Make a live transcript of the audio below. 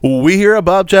We here at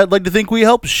Bobchat like to think we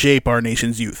help shape our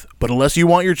nation's youth, but unless you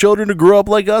want your children to grow up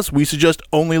like us, we suggest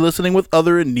only listening with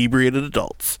other inebriated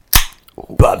adults.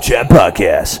 Bobchat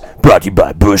Podcast, brought to you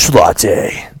by Bush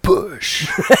Latte. Bush.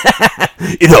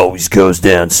 It always goes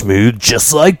down smooth,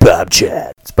 just like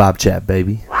Bobchat. It's Bobchat,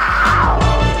 baby.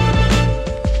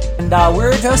 And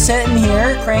we're just sitting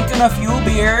here, cranking a few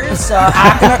beers,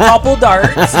 hacking a couple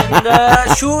darts,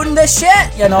 and shooting the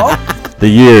shit, you know? The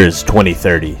year is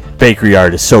 2030. Bakery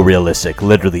art is so realistic,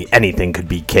 literally anything could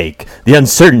be cake. The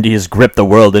uncertainty has gripped the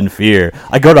world in fear.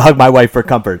 I go to hug my wife for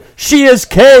comfort. She is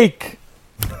cake!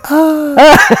 Yeah,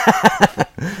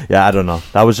 I don't know.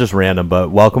 That was just random, but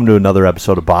welcome to another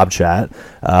episode of Bobchat.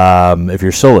 If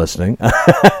you're still listening, we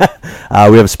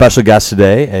have a special guest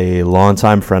today, a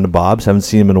longtime friend of Bob's. Haven't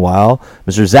seen him in a while.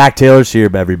 Mr. Zak Taylor's here,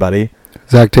 everybody.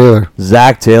 Zak Taylor.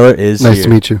 Zak Taylor is here. Nice to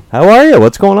meet you. How are you?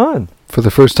 What's going on? For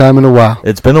the first time in a while.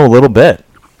 It's been a little bit.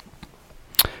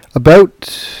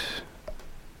 About,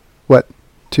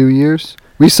 2 years?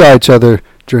 We saw each other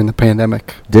during the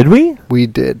pandemic. Did we? We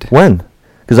did. When?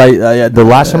 Because I the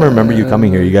last time I remember you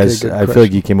coming here, you guys, okay, I feel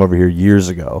like you came over here years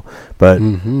ago. But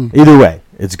either way,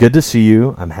 it's good to see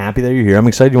you. I'm happy that you're here. I'm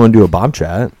excited you want to do a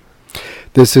Bobchat.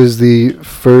 This is the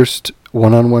first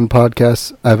one-on-one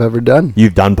podcast I've ever done.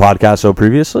 You've done podcasts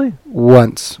previously?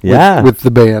 Once. Yeah. With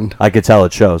the band. I could tell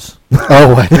it shows.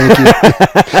 Oh, thank you.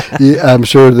 Yeah, I'm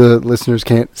sure the listeners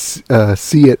can't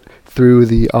see it through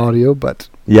the audio, but...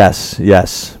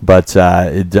 Yes. But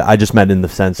I just meant in the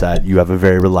sense that you have a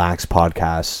very relaxed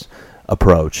podcast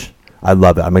approach. I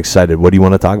love it. I'm excited. What do you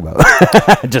want to talk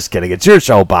about? Just kidding. It's your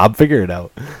show, Bob. Figure it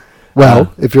out.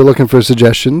 Well, if you're looking for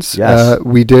suggestions, yes.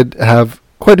 We did have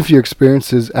quite a few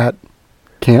experiences at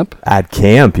camp. At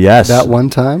camp, yes. That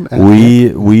one time.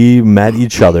 We met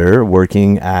each other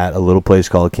working at a little place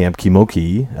called Camp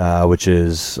Kimoki, which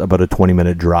is about a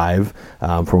 20-minute drive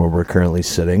from where we're currently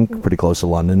sitting, pretty close to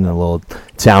London, in a little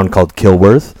town called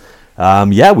Kilworth.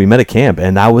 We met at camp,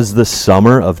 and that was the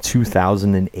summer of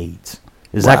 2008.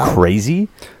 Is Wow. that crazy?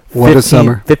 What a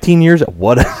summer. 15 years?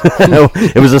 What?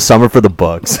 It was a summer for the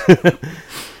books.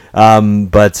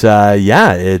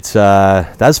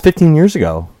 That's 15 years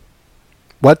ago.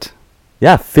 What?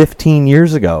 Yeah, 15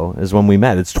 years ago is when we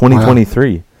met. It's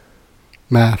 2023. Wow.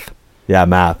 Math. Yeah,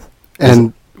 math.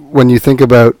 And when you think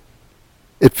about,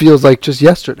 it feels like just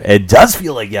yesterday. It does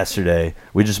feel like yesterday.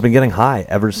 We've just been getting high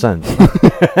ever since.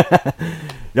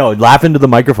 No, laugh into the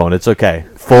microphone. It's okay.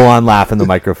 Full on laugh in the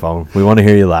microphone. We want to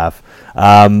hear you laugh.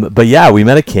 But yeah, we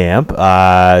met at camp. You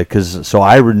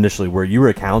were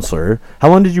a counselor. How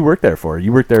long did you work there for?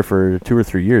 You worked there for 2 or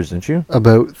 3 years, didn't you?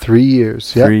 About 3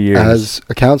 years. Yeah. 3 years. As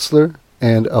a counselor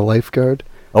and a lifeguard.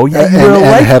 Oh, yeah, you were a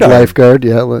lifeguard. Head lifeguard,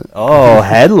 yeah. Oh,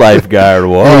 head lifeguard.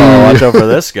 Whoa, watch out for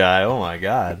this guy. Oh, my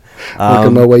God.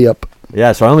 Working my way up.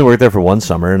 Yeah, so I only worked there for one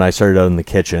summer, and I started out in the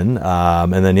kitchen.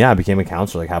 And then, I became a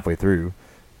counselor like halfway through.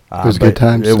 It was good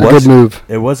times. It was a good move.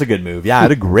 It was a good move. Yeah, I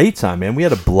had a great time, man. We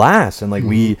had a blast, and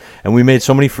we made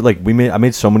so many I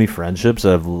made so many friendships that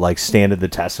have like standed the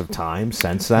test of time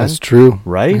since then. That's true,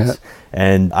 right? Yeah.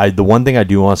 And the one thing I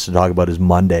do want us to talk about is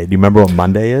Monday. Do you remember what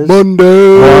Monday is?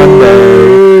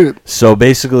 Monday. So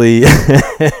basically,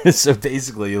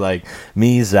 like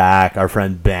me, Zach, our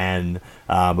friend Ben.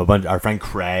 Our friend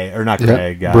Craig, or not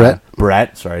Craig,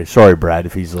 Brett. Sorry, Brett,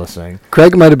 if he's listening.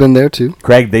 Craig might have been there too.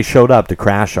 Craig, they showed up to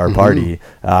crash our party.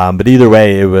 But either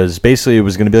way, it was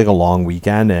going to be like a long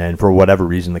weekend, and for whatever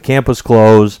reason, the camp was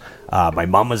closed. My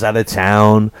mom was out of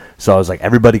town, so I was like,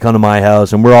 everybody come to my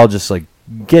house, and we're all just like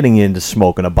getting into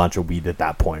smoking a bunch of weed at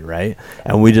that point, right?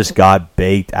 And we just got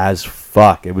baked as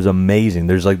fuck. It was amazing.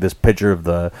 There's like this picture of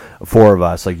the 4 of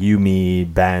us, like you, me,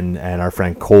 Ben, and our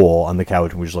friend Cole on the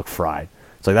couch, and we just look fried.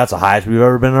 It's like, that's the highest we've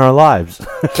ever been in our lives.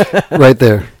 Right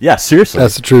there. Yeah, seriously.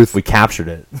 That's the truth. We captured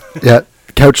it. Yeah,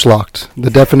 couch locked. The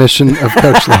definition of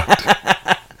couch locked.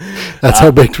 That's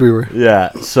how baked we were.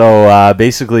 Yeah, so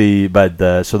basically,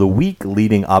 the week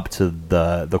leading up to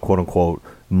the quote-unquote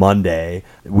Monday,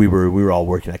 we were all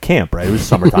working at camp, right? It was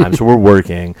summertime, so we're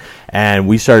working, and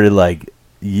we started like,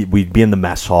 we'd be in the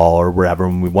mess hall or wherever,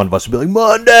 and one of us would be like,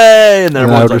 Monday! And then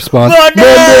everyone's like, respond,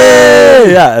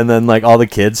 Monday! Yeah, and then like all the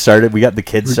kids started,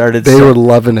 They were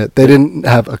loving it. They didn't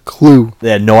have a clue. They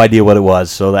had no idea what it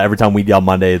was, so that every time we'd yell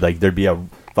Monday, like there'd be a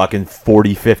fucking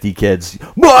 40, 50 kids,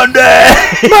 Monday!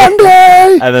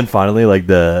 Monday! And then finally, like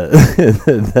the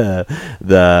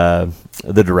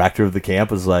director of the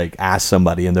camp was like, asked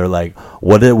somebody, and they're like,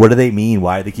 what do they mean?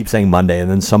 Why do they keep saying Monday?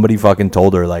 And then somebody fucking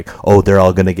told her like, oh, they're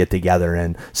all gonna get together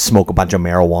and smoke a bunch of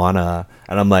marijuana.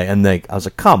 And I'm like, I was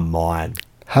like, come on.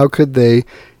 How could they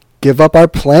give up our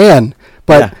plan?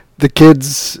 But the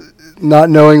kids not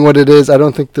knowing what it is, I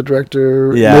don't think the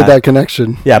director made that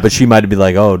connection. Yeah, but she might be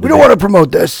like, "Oh, we don't want to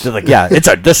promote this." They're like, "Yeah,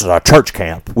 this is a church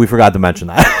camp." We forgot to mention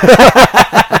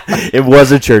that. It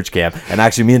was a church camp, and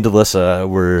actually, me and Delissa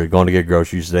were going to get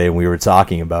groceries today, and we were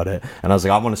talking about it. And I was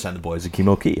like, "I want to send the boys to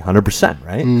Chemo Key, 100%,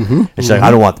 right?" Mm-hmm. And she's like,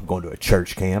 "I don't want them going to a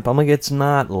church camp." I'm like, "It's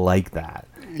not like that."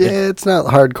 Yeah, it's not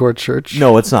hardcore church.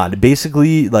 No, it's not.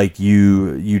 Basically, like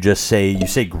you just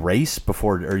say grace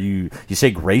before, or you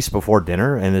say grace before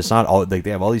dinner, and it's not all like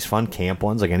they have all these fun camp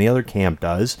ones like any other camp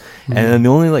does, and then the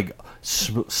only like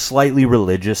slightly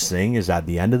religious thing is at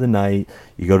the end of the night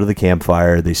you go to the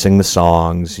campfire, they sing the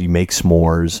songs, you make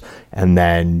s'mores, and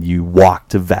then you walk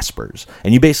to Vespers,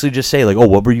 and you basically just say like, "Oh,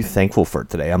 what were you thankful for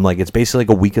today?" I'm like, it's basically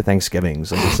like a week of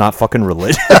Thanksgivings. Like, it's not fucking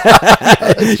religion.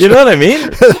 You know what I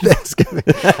mean? Thanksgiving.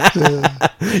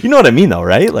 You know what I mean though,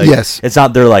 right? Like, yes. It's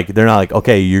not they're not like,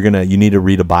 okay, you need to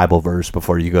read a Bible verse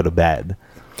before you go to bed.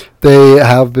 They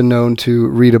have been known to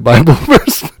read a Bible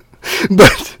verse,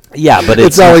 but yeah, but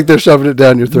it's not like they're shoving it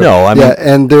down your throat. No, I mean,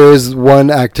 and there is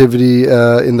one activity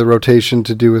in the rotation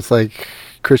to do with like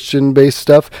Christian-based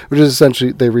stuff, which is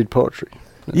essentially they read poetry.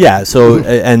 Yeah. So,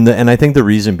 and I think the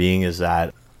reason being is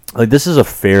that like this is a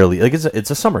fairly like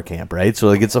it's a summer camp, right? So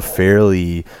like it's a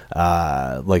fairly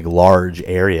like large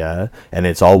area, and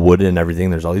it's all wooded and everything.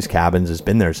 There's all these cabins. It's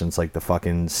been there since like the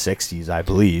fucking 60s, I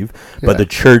believe. But the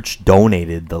church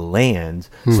donated the land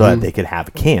so that they could have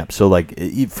a camp. So like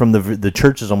from the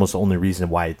church is almost the only reason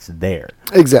why it's there.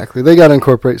 Exactly. They got to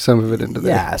incorporate some of it into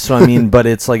there. Yeah. So I mean, but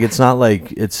it's like it's not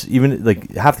like it's even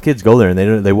like half the kids go there and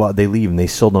they leave and they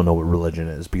still don't know what religion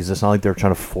is because it's not like they're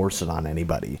trying to force it on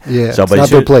anybody. Yeah. So, it's not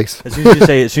their place. As soon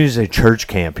as you say church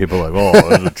camp, people are like, "Oh,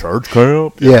 there's a church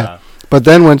camp." Yeah. But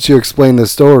then once you explain the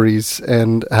stories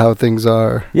and how things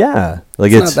are,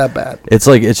 like it's not that bad. It's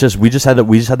like we just had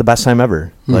the best time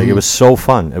ever. Like it was so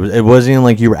fun. It wasn't even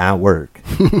like you were at work.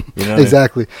 You know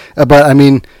exactly. But I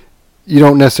mean, you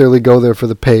don't necessarily go there for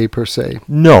the pay per se.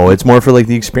 No, it's more for like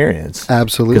the experience.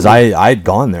 Absolutely. Because I'd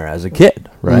gone there as a kid,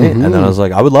 right? And then I was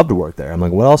like, I would love to work there. I'm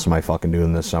like, what else am I fucking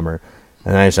doing this summer?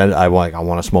 And then I said, I want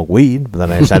to smoke weed, but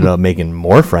then I just ended up making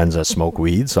more friends that smoke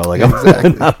weed. So like,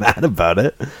 I'm not mad about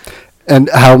it. And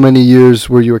how many years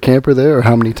were you a camper there, or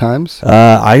how many times?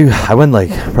 I went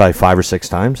like probably 5 or 6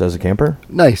 times as a camper.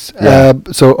 Nice. Yeah.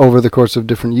 So over the course of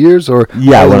different years, or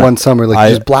one summer,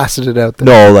 like you just blasted it out there?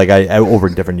 No, like I over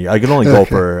different years. I could only go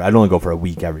for a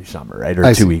week every summer, right,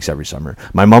 or 2 weeks every summer.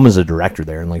 My mom was a director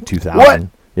there in like 2000. What?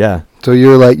 Yeah. So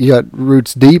you're like, you got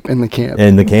roots deep in the camp.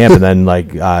 And then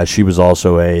like she was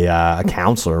also a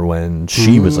counselor when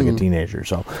she was like a teenager.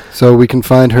 So we can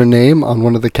find her name on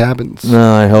one of the cabins.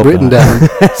 No, I hope written not.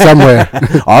 down somewhere.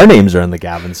 Our names are in the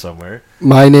cabin somewhere.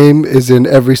 My name is in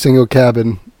every single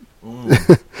cabin.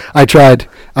 I tried.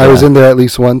 I was in there at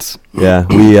least once.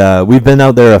 Yeah, we've been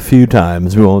out there a few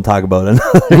times. We won't talk about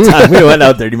another time we went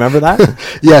out there. Do you remember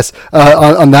that? Yes.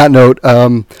 On that note,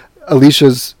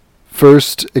 Alicia's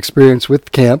first experience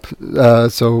with camp.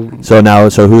 So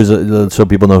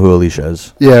people know who Alicia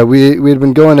is. Yeah, we had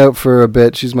been going out for a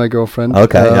bit. She's my girlfriend.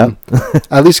 Okay,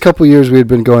 at least a couple of years we had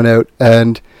been going out,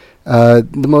 and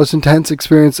the most intense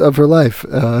experience of her life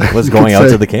was going out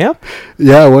to the camp.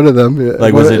 Yeah, one of them.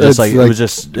 Like, was it just like it was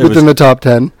just within the top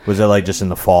 10? Was it like just in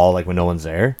the fall, like when no one's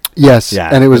there? Yes. Yeah,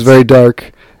 and it was very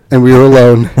dark. And we were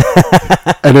alone,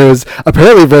 and it was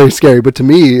apparently very scary. But to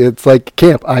me, it's like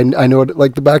camp. I know it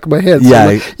like the back of my head. So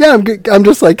I'm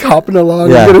just like hopping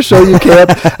along. I'm gonna show you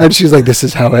camp, and she's like, "This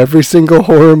is how every single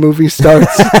horror movie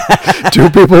starts. 2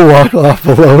 people walk off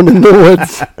alone in the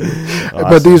woods." Awesome.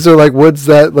 But these are like woods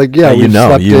that, like, we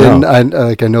slept in.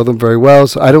 I know them very well,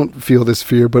 so I don't feel this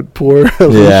fear. But poor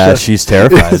Alicia, yeah, she's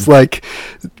terrified. It's like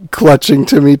clutching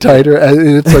to me tighter, and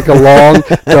it's like a long,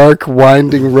 dark,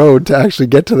 winding road to actually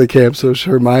get to the camp, so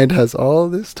her mind has all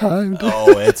this time.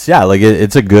 It's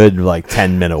a good like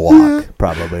 10-minute walk,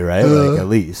 probably, right? Like at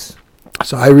least.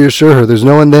 So I reassure her, there's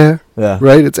no one there. Yeah.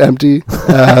 Right? It's empty.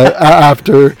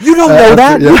 After you don't know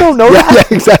that. You don't know that.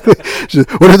 Yeah, exactly. She's,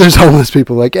 what if there's homeless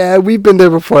people? Like, we've been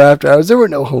there before. After hours, there were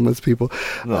no homeless people.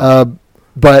 No.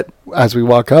 But as we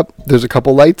walk up, there's a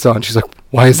couple lights on. She's like,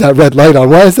 "Why is that red light on?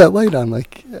 Why is that light on?"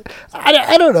 Like,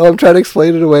 I don't know. I'm trying to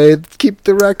explain it away. Keep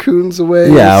the raccoons away.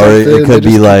 Yeah, or it could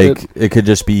be like it could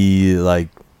just be like,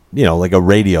 you know, like a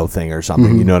radio thing or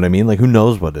something. You know what I mean? Like, who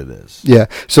knows what it is? Yeah.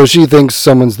 So she thinks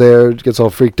someone's there, gets all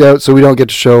freaked out. So we don't get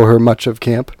to show her much of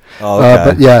camp. Oh,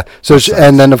 okay. But yeah, so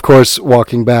and then of course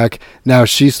walking back, now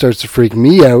she starts to freak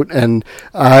me out, and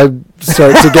I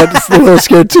start to get a little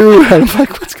scared too. And I'm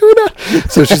like, what's going on?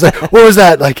 So she's like, what was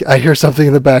that? Like, I hear something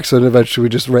in the back. So then eventually we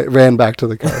just ran back to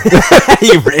the car.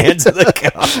 You ran to the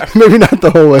car. Maybe not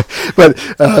the whole way, but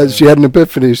she had an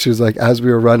epiphany. She was like, as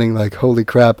we were running, like, holy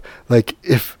crap, like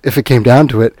if it came down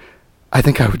to it, I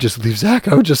think I would just leave Zach.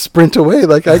 I would just sprint away.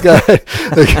 Like I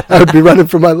would be running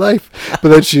for my life. But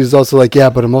then she was also like, yeah,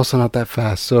 but I'm also not that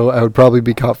fast. So I would probably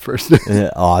be caught first. Yeah,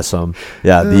 awesome.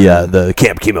 Yeah. The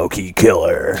Camp Kimoki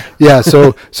killer. Yeah.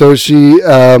 So she,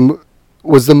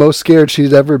 was the most scared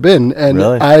she'd ever been, and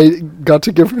really? I got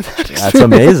to give her that experience. That's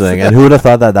amazing. And who would have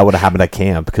thought that would have happened at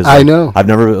camp? Because I know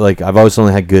I've always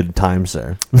only had good times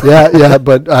there. Yeah,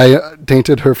 but I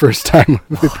tainted her first time.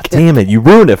 Damn it, you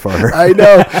ruined it for her. I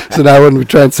know. So now when we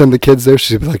try and send the kids there,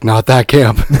 she'd be like, "Not that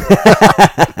camp."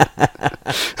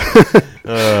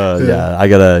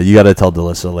 Yeah, you gotta tell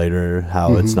Delissa later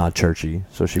how it's not churchy,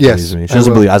 so she believes me. She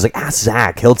doesn't believe. I was like, ask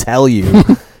Zach, he'll tell you.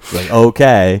 Like,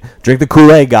 okay, drink the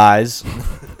Kool-Aid, guys.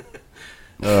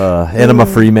 And I'm a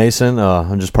Freemason.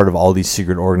 I'm just part of all these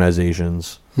secret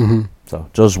organizations. Mm-hmm. So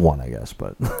just one, I guess,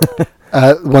 but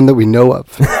one that we know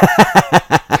of.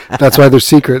 That's why they're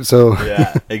secret. So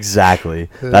yeah, exactly.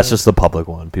 That's just the public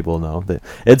one. People know.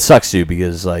 It sucks too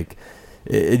because like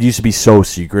it used to be so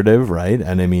secretive, right?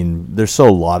 And I mean, there's still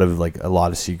a lot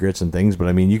of secrets and things, but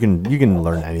I mean, you can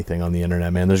learn anything on the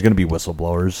internet, man. There's gonna be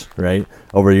whistleblowers, right?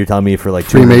 You're telling me for like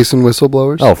Freemason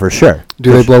whistleblowers? Oh, for sure.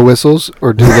 Do they blow whistles,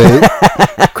 or do they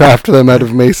craft them out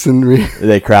of masonry?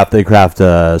 They craft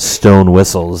stone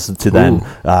whistles to then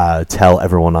tell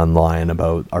everyone online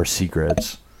about our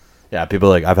secrets. Yeah,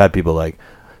 I've had people like,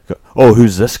 oh,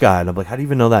 who's this guy? And I'm like, how do you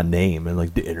even know that name? And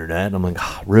like the internet. And I'm like,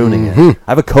 ruining it.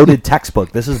 I have a coded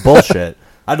textbook. This is bullshit.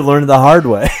 I had to learn it the hard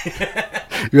way.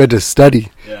 You had to study.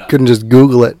 Yeah. Couldn't just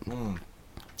Google it.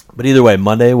 But either way,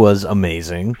 Monday was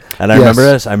amazing. And I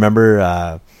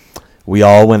remember we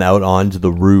all went out onto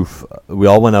the roof. We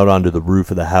all went out onto the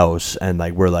roof of the house, and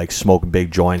like we're like smoking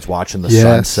big joints, watching the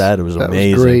sunset. It was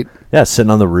amazing. Was great. Yeah,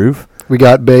 sitting on the roof. We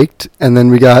got baked, and then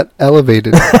we got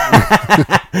elevated.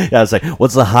 Yeah, it's like,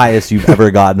 what's the highest you've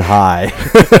ever gotten high?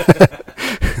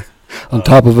 On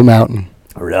top of a mountain.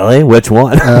 Really? Which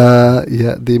one?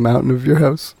 Yeah, the mountain of your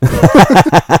house.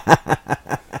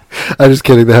 I'm just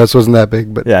kidding. The house wasn't that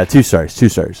big, but yeah, 2 stars.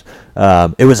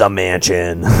 It was a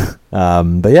mansion.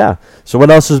 But yeah. So what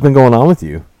else has been going on with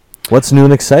you? What's new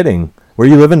and exciting? Where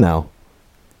are you living now?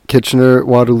 Kitchener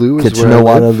Waterloo. The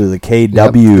KW.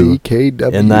 Yep, the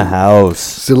KW in the house.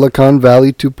 Silicon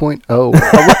Valley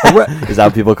 2.0. Is that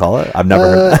what people call it? I've never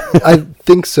heard that. I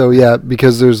think so, yeah,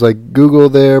 because there's like Google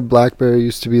there, BlackBerry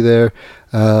used to be there.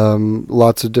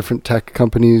 Lots of different tech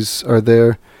companies are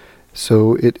there.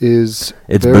 So it's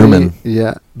booming.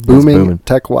 Yeah, booming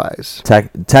tech-wise.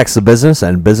 Tech's the business,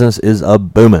 and business is a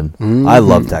booming. Mm-hmm. I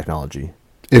love technology.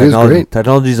 It is great.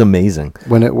 Technology is amazing.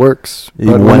 When it works,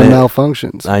 but when it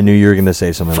malfunctions. I knew you were going to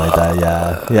say something like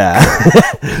that,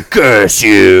 yeah. Curse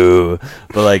you!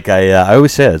 But like, I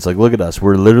always say it, it's like, look at us.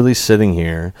 We're literally sitting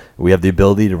here. We have the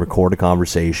ability to record a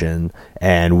conversation,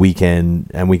 and we can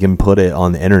put it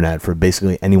on the internet for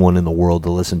basically anyone in the world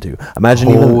to listen to.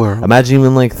 Imagine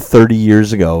even like 30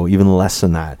 years ago, even less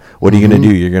than that. What are you going to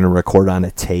do? You're going to record on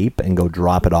a tape and go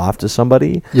drop it off to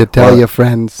somebody? You tell your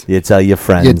friends. You tell your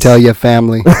friends. You tell your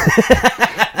family.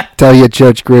 Tell your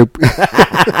church group.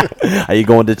 Are you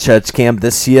going to church camp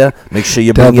this year? Make sure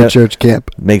you bring your church camp.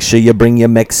 Make sure you bring your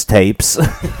mixtapes.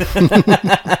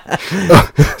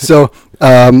 So,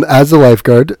 as a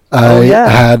lifeguard, I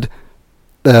had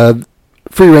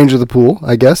free range of the pool,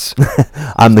 I guess.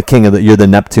 I'm the king you're the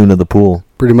Neptune of the pool.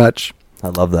 Pretty much. I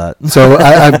love that. So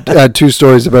I had 2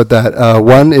 stories about that.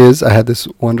 One is I had this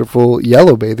wonderful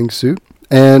yellow bathing suit,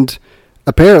 and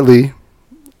apparently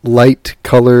light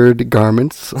colored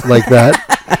garments like that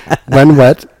when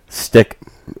wet stick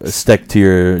to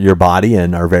your body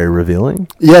and are very revealing.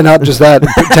 Yeah, not just that,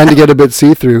 tend to get a bit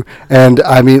see-through. And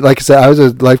I mean, like I said, I was a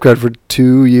lifeguard for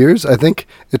 2 years. I think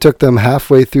it took them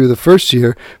halfway through the first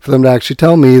year for them to actually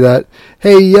tell me that,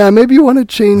 hey, yeah, maybe you want to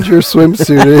change your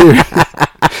swimsuit.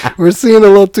 We're seeing a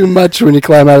little too much when you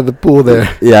climb out of the pool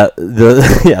there. Yeah,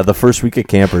 the first week of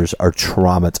campers are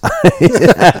traumatized.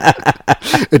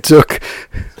 It took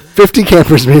 50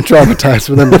 campers being traumatized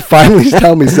for them to finally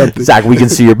tell me something. Zach, we can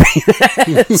see your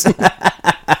penis.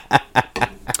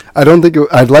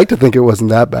 I'd like to think it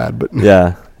wasn't that bad, but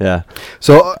yeah.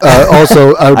 So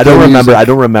also, I don't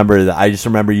remember that. I just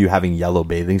remember you having yellow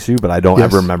bathing suit, but I don't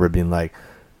ever remember being like,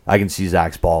 I can see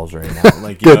Zach's balls right now.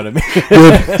 Like, you know what I mean?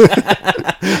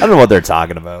 I don't know what they're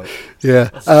talking about. Yeah.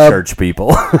 Church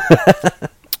people.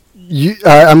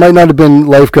 I might not have been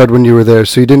lifeguard when you were there,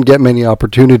 so you didn't get many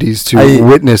opportunities to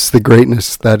witness the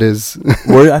greatness that is.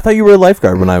 I thought you were a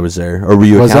lifeguard when I was there, or were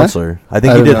you a counselor? I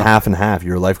think you did half and half. You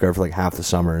were a lifeguard for like half the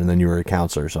summer, and then you were a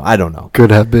counselor. So I don't know.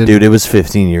 Could have been, dude. It was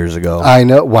 15 years ago. I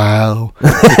know. Wow.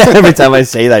 Every time I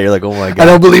say that, you're like, oh my god. I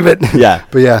don't believe it. Yeah,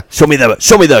 but yeah. Show me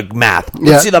the math.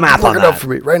 Let's see the math on that. Look it up for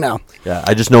me right now. Yeah,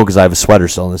 I just know because I have a sweater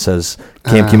still, and it says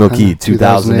Camp Kimoki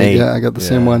 2008. Yeah, I got the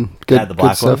same one. Good, the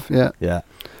black stuff. One? Yeah.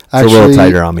 It's a little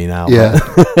tighter on me now. Yeah.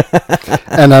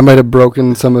 And I might have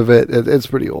broken some of it. It's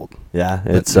pretty old. Yeah,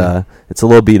 it's a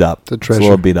little beat up. It's a treasure. It's a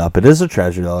little beat up. It is a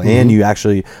treasure, though. Mm-hmm. And you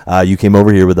actually, you came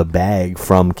over here with a bag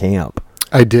from camp.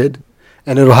 I did.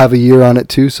 And it'll have a year on it,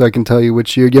 too, so I can tell you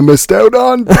which year you missed out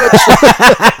on.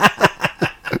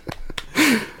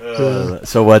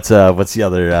 So what's the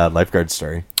other lifeguard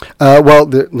story? Well,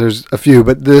 there's a few,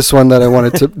 but this one that I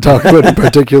wanted to talk about in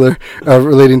particular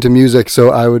relating to music. So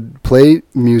I would play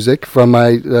music from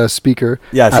my speaker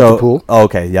at the pool. Oh,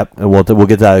 okay, yep. And we'll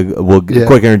get that.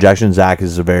 Quick interjection. Zach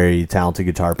is a very talented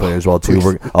guitar player as well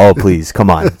too. Please, come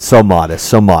on, so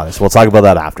modest. We'll talk about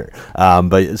that after.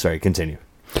 But sorry, continue.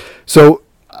 So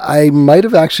I might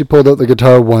have actually pulled out the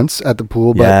guitar once at the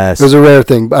pool, but it was a rare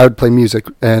thing. I would play music,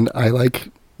 and I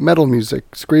like metal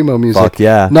music, screamo music. Fuck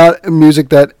yeah. Not music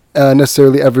that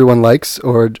necessarily everyone likes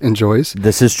or enjoys.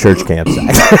 This is church camp,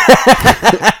 Zach.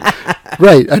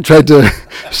 Right. I tried to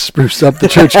spruce up the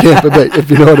church camp a bit, if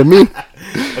you know what I mean.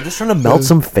 I'm just trying to melt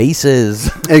some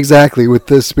faces. Exactly, with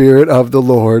the Spirit of the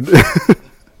Lord.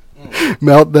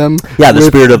 Melt them. Yeah, the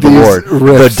Spirit of the Lord.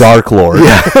 Riffs. The Dark Lord.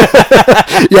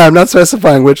 Yeah. Yeah, I'm not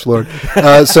specifying which Lord.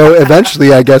 So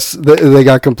eventually, I guess, they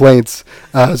got complaints.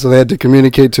 So they had to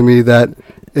communicate to me that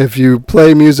if you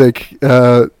play music,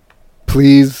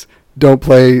 please don't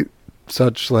play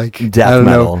such like death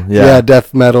metal.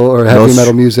 Death metal or heavy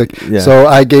metal music. Yeah. So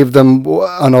I gave them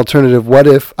an alternative. What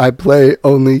if I play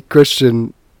only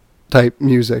Christian type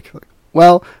music?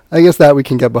 Well, I guess that we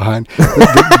can get behind.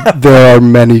 There are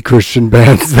many Christian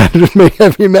bands that make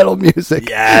heavy metal music.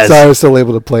 Yes. So I was still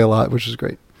able to play a lot, which is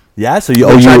great. Yeah, so you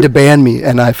tried to ban me,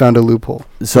 and I found a loophole.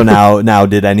 So now,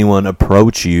 did anyone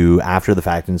approach you after the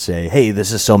fact and say, "Hey,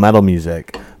 this is still metal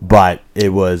music, but it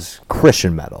was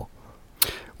Christian metal"?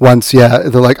 Once, yeah,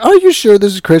 they're like, "Are you sure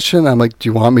this is Christian?" I'm like, "Do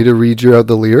you want me to read you out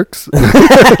the lyrics?"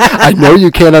 I know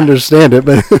you can't understand it,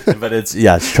 but it's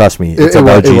trust me, it's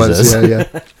about Jesus.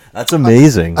 Yeah. That's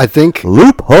amazing. I think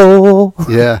loophole.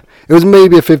 Yeah, it was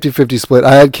maybe a 50-50 split.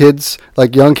 I had kids,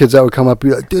 like young kids, that would come up and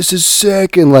be like, "This is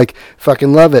sick," and like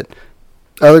fucking love it.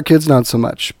 Other kids, not so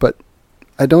much, but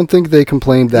I don't think they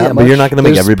complained that much. But you're not going to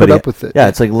make everybody put up with it. Yeah,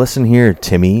 it's like, listen here,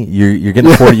 Timmy, you're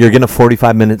getting you're getting a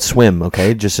 45-minute swim.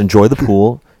 Okay, just enjoy the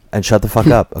pool and shut the fuck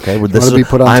up. Okay, this is be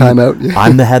put on timeout. Yeah.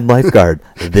 I'm the head lifeguard.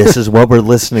 This is what we're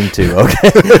listening to.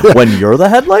 Okay, when you're the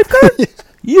head lifeguard.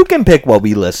 You can pick what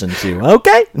we listen to,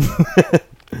 okay?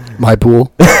 My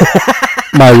pool.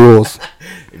 My rules.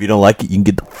 If you don't like it, you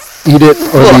can eat it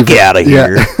or leave it. Out of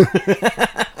here.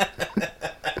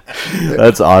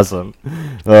 That's awesome.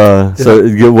 So,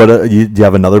 do you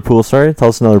have another pool story? Tell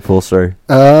us another pool story.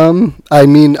 I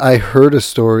mean, I heard a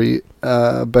story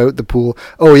about the pool.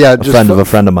 Oh yeah, a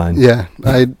friend of mine. Yeah,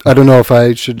 I don't know if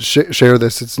I should share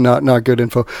this. It's not good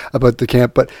info about the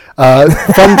camp, but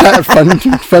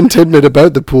fun tidbit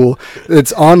about the pool.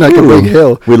 It's on like a big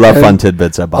hill. We love fun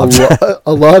tidbits at Bobchat.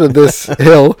 A lot of this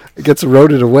hill gets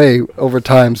eroded away over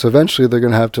time, so eventually they're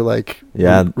gonna have to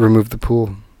remove the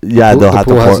pool. Yeah, the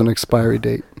pool has an expiry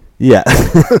date. Yeah.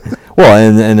 Well,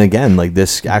 and again, like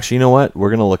this. Actually, you know what?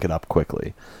 We're gonna look it up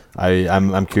quickly.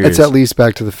 I'm curious. It's at least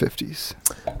back to the 50s.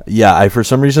 Yeah, for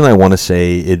some reason I want to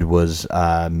say it was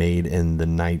made in the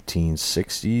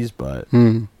 1960s, but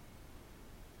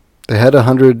they had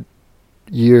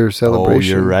 100-year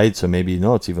celebration. Oh, you're right. So maybe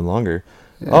it's even longer.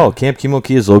 Yeah. Oh, Camp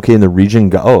Kimoki is located in the region.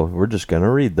 We're just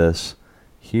gonna read this.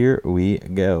 Here we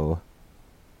go.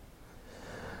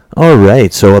 All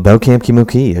right, so about Camp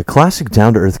Kimoki, a classic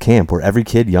down-to-earth camp where every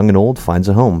kid, young and old, finds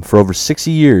a home. For over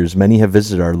 60 years, many have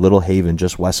visited our little haven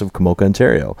just west of Kamoka,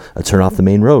 Ontario. A turn off the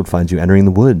main road finds you entering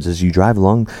the woods as you drive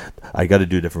along. I got to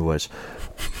do a different voice.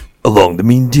 Along the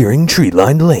meandering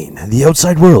tree-lined lane, the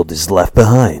outside world is left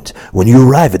behind. When you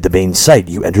arrive at the main site,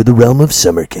 you enter the realm of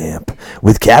summer camp.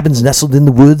 With cabins nestled in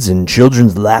the woods and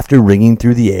children's laughter ringing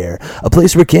through the air, a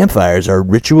place where campfires are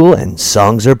ritual and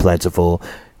songs are plentiful.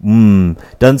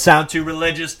 Doesn't sound too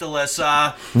religious,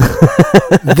 Delissa.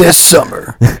 This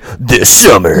summer.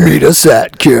 Meet us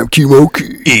at Camp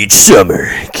Kimoki. Each summer,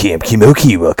 Camp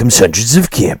Kimoki welcomes hundreds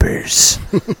of campers.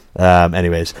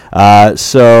 Anyways,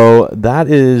 so that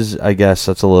is, I guess,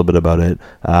 that's a little bit about it.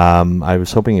 I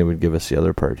was hoping it would give us the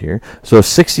other part here. So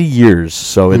 60 years.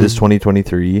 So it is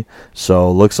 2023.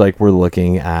 So looks like we're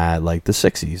looking at like the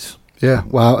 60s. Yeah.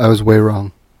 Wow. I was way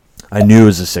wrong. I knew it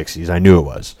was the 60s. I knew it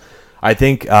was. I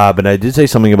think, but I did say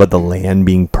something about the land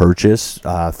being purchased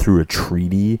through a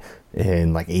treaty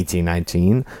in like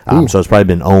 1819. So it's probably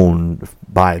been owned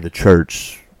by the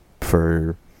church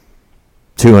for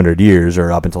 200 years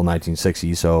or up until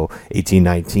 1960. So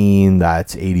 1819,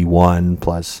 that's 81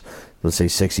 plus, let's say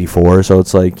 64. So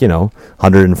it's like,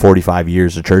 145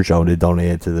 years the church owned it,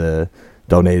 donated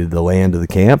the land to the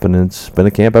camp, and it's been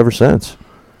a camp ever since.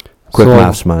 Quick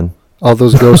maths, man. All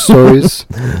those ghost stories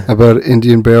about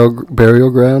Indian burial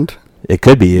ground. It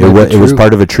could be. It was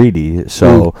part of a treaty.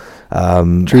 So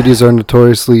treaties are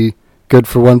notoriously good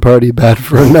for one party, bad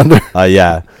for another.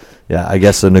 Yeah. I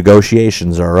guess the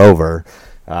negotiations are over.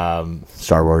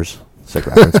 Star Wars, sick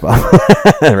reference, Bob.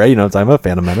 Right? I'm a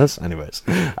fan of Menace. Anyways,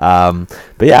 but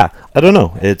yeah, I don't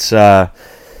know. It's.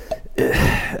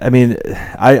 I mean,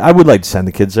 I would like to send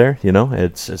the kids there.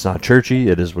 It's not churchy.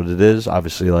 It is what it is.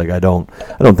 Obviously, like I don't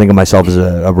think of myself as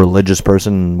a religious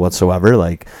person whatsoever.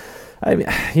 Like, I mean,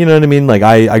 you know what I mean. Like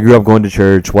I grew up going to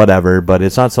church, whatever. But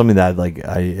it's not something that like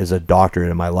is a doctorate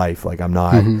in my life. Like I'm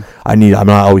not. I'm not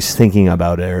always thinking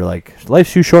about it, or like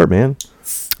life's too short, man.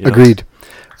 Agreed.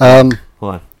 Hold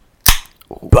on.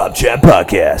 Bobchat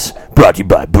Podcast, brought to you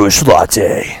by Bush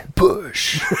Latte.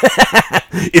 Bush.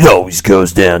 It always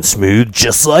goes down smooth,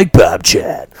 just like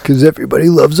Bobchat. Because everybody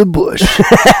loves a bush.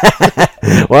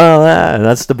 Well,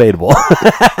 that's debatable.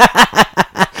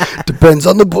 Depends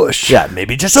on the bush. Yeah,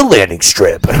 maybe just a landing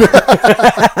strip. But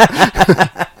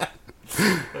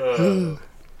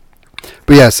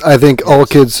yes, I think all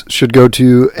kids should go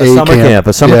to a summer camp.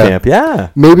 A summer camp, yeah.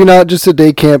 Maybe not just a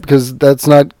day camp, because that's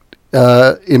not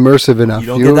immersive enough. You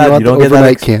don't get that. You don't get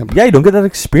that camp. Yeah, you don't get that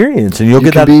experience, and you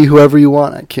can be whoever you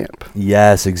want at camp.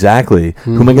 Yes, exactly.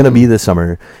 Who am I going to be this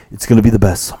summer? It's going to be the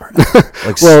best summer.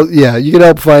 Well, yeah, you can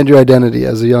help find your identity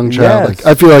as a young child. Yes. Like,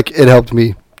 I feel like it helped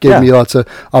me. Gave me lots of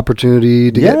opportunity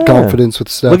to get confidence with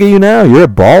stuff. Look at you now. You're a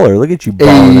baller. Look at you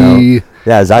balling out.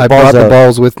 Yeah, Zach I brought the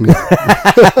balls with me.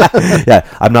 Yeah,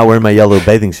 I'm not wearing my yellow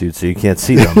bathing suit, so you can't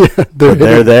see them.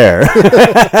 They're there.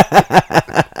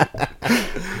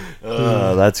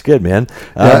 That's good, man.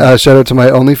 Shout out to my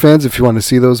OnlyFans if you want to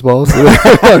see those balls.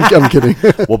 I'm kidding.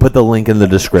 We'll put the link in the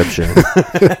description.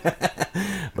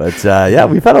 But yeah,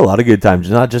 we've had a lot of good times.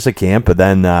 Not just a camp, but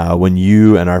then when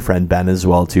you and our friend Ben as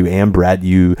well too, and Brett,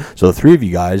 so the three of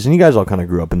you guys, and you guys all kind of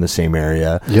grew up in the same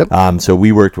area. Yep. So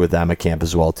we worked with them at camp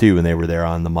as well too, and they were there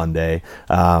on the Monday.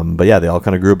 But yeah, they all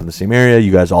kind of grew up in the same area.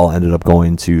 You guys all ended up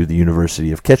going to the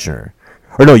University of Kitchener,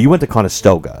 or no, you went to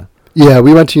Conestoga. Yeah,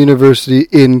 we went to university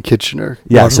in Kitchener.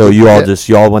 Yeah, so you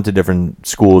all went to different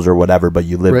schools or whatever, but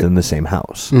you lived in the same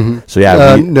house. Mm-hmm. So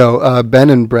yeah, no, Ben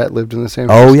and Brett lived in the same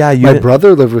house. Oh yeah, my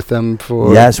brother lived with them for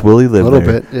Willie lived a little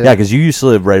there. bit. Yeah, because you used to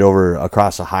live right over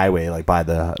across the highway, like by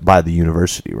the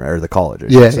university, right, or the college.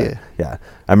 Yeah. I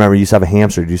remember you used to have a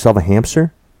hamster. Do you still have a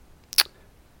hamster?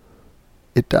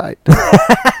 It died.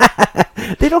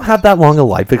 They don't have that long a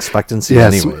life expectancy,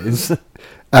 anyways.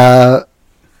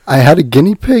 I had a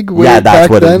guinea pig. Maybe that's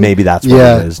what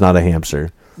it is. Not a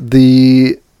hamster.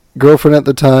 The girlfriend at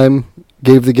the time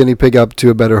gave the guinea pig up to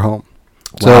a better home.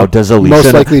 Wow, so does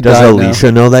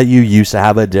Alicia know that you used to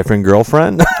have a different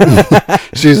girlfriend?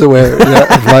 She's aware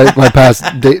of my past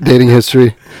dating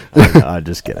history.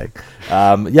 Just kidding.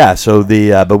 So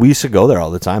but we used to go there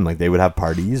all the time. Like they would have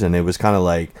parties, and it was kind of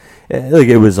like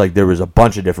it was like there was a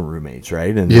bunch of different roommates,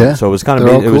 right? And so it was kind of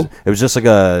cool. It was just like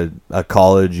a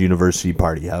college university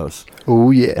party house.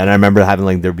 Oh yeah. And I remember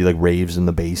having there'd be raves in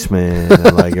the basement,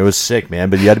 and it was sick, man.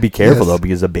 But you had to be careful though,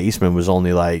 because the basement was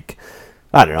only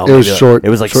I don't know. It was short. It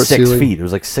was 6 ceiling. feet. It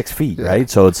was 6 feet, right?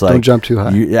 So it's don't jump too high.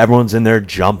 Everyone's in there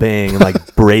jumping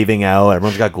and braving out.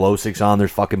 Everyone's got glow sticks on.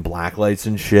 There's fucking black lights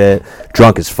and shit.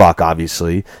 Drunk as fuck,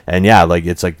 obviously. And yeah,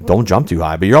 it's don't jump too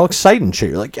high. But you're all excited and shit.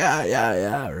 You're like,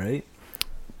 yeah, right?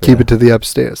 Keep it to the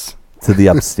upstairs. To the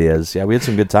upstairs. Yeah, we had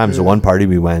some good times. The one party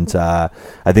we went, I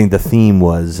think the theme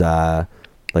was the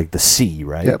sea,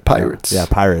 right? Yeah, pirates. Yeah,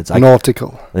 pirates.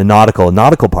 Nautical. A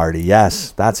nautical party.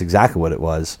 Yes, that's exactly what it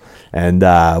was. And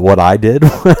what I did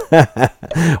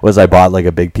was I bought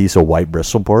a big piece of white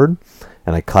Bristol board,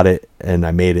 and I cut it, and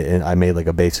I made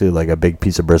basically a big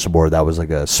piece of Bristol board that was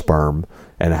like a sperm,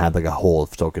 and it had a hole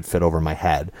so it could fit over my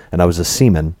head. And I was a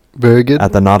seaman, Very good.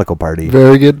 At the nautical party.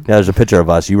 Very good. Yeah, there's a picture of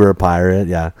us. You were a pirate,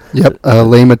 yeah. Yep, a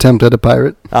lame attempt at a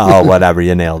pirate. Oh, whatever.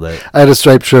 You nailed it. I had a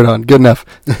striped shirt on. Good enough.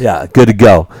 Yeah, good to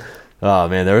go. Oh,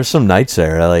 man, there were some nights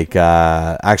there. Like,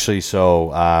 actually,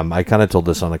 so I kind of told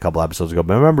this on a couple episodes ago,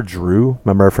 but remember Drew?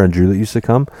 Remember our friend Drew that used to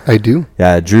come? I do.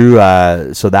 Yeah, Drew,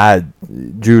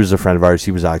 Drew is a friend of ours.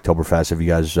 He was at Oktoberfest. If you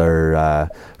guys are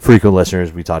frequent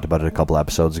listeners, we talked about it a couple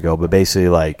episodes ago. But basically,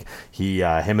 like,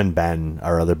 him and Ben,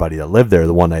 our other buddy that lived there,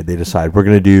 the one night they decided we're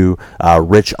going to do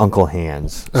Rich Uncle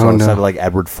Hands. So instead of like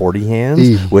Edward 40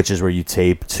 hands, which is where you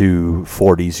tape two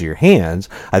 40s to your hands,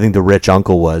 I think the Rich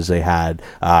Uncle was they had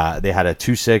a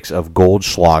 2.6 of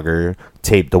Goldschlager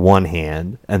taped to one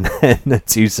hand, and then a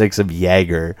 2.6 of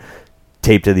Jaeger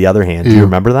taped to the other hand. Do you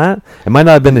remember that? It might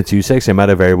not have been a 2.6. It might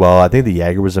have very well. I think the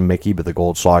Jaeger was a Mickey, but the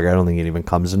Goldschlager, I don't think it even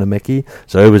comes in a Mickey.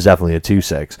 So it was definitely a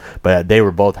 2.6. But they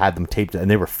were both had them taped, and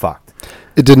they were fucked.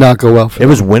 It did not go well for them. It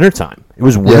was wintertime. It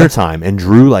was wintertime, and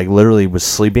Drew like literally was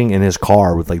sleeping in his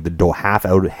car with like the door half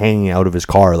out, hanging out of his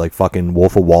car, like fucking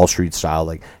Wolf of Wall Street style,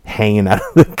 like hanging out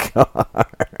of the car.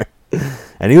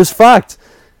 And he was fucked.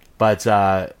 But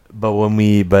when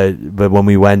we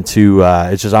went to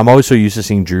it's just I'm always so used to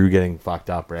seeing Drew getting fucked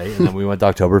up, right? And then we went to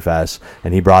Oktoberfest,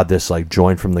 and he brought this like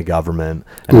joint from the government,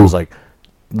 and it was like,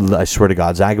 I swear to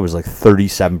God, Zach, it was like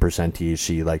 37%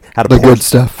 THC. Like had a good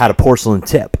stuff. Had a porcelain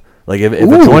tip. Like if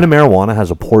a joint of marijuana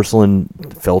has a porcelain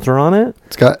filter on it,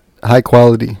 it's got high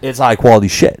quality. It's high quality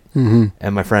shit. Mm-hmm.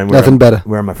 And my friend, better.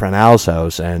 We're at my friend Al's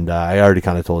house, and I already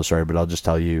kind of told the story, but I'll just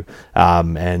tell you.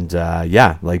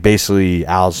 Like basically,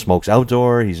 Al smokes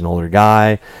outdoor. He's an older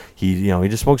guy. He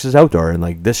just smokes his outdoor, and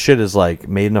like this shit is like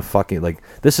made in a fucking like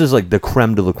this is like the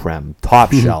creme de la creme,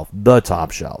 top shelf, the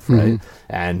top shelf, right? Mm-hmm.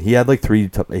 And he had like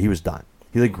he was done.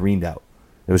 He like greened out.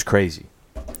 It was crazy.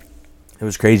 It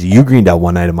was crazy. You greened out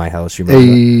one night at my house. You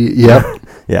remember? Yep.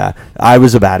 Yeah. I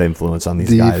was a bad influence on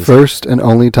these guys. The first and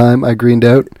only time I greened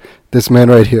out, this man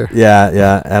right here.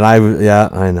 Yeah. And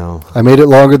I know. I made it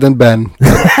longer than Ben.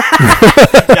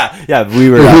 Yeah. We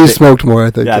were. He smoked more,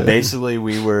 I think. Yeah. Basically,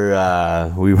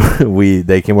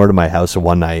 they came over to my house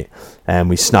one night, and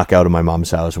we snuck out of my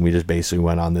mom's house, and we just basically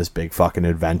went on this big fucking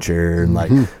adventure and like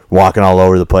walking all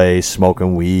over the place,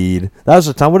 smoking weed. That was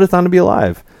a time. What a time to be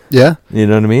alive. Yeah. You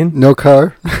know what I mean? No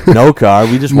car. No car.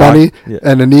 We just money walked.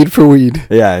 And a need for weed.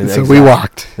 Yeah. And so we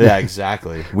walked. Yeah,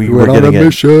 exactly. We were on a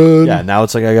mission. Yeah, now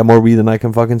it's like I got more weed than I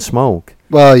can fucking smoke.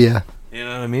 Well, yeah. You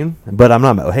know what I mean? But I'm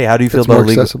not. Hey, how do you feel about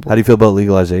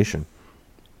legalization?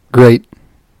 Great.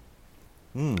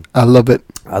 I love it.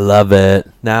 I love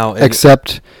it. Now,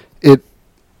 except it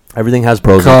everything has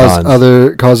pros and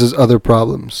cons. Causes other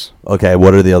problems. Okay,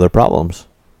 what are the other problems?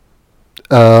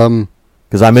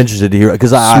 Because I'm interested to hear.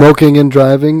 Because smoking and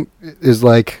driving is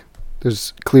like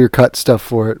there's clear cut stuff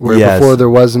for it, where before there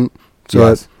wasn't.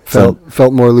 So it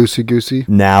felt more loosey goosey.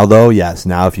 Now though, yes.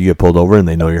 Now if you get pulled over and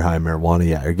they know you're high marijuana,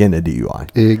 you're getting a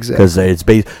DUI. Exactly. Because it's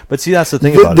based. But see, that's the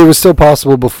thing about it. It was still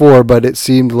possible before, but it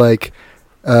seemed like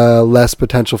less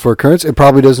potential for occurrence. It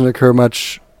probably doesn't occur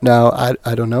much now.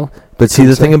 I don't know. But see,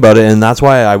 the thing about it, and that's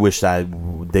why I wish that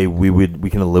we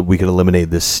could eliminate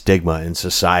this stigma in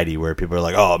society where people are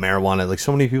like, oh, marijuana. Like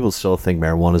so many people still think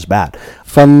marijuana is bad.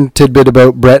 Fun tidbit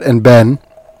about Brett and Ben.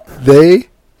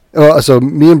 So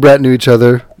me and Brett knew each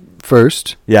other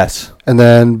first. Yes. And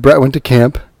then Brett went to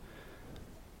camp.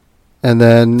 And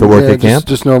then to work at camp?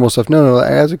 Just normal stuff. No,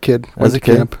 as a kid. As a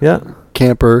kid, camp. Yeah.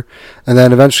 Camper. And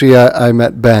then eventually I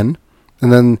met Ben.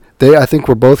 And then I think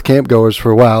we're both camp goers for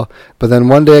a while. But then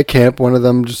one day at camp, one of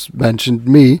them just mentioned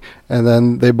me. And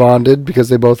then they bonded because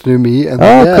they both knew me. And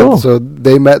then, cool. So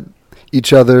they met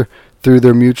each other through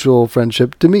their mutual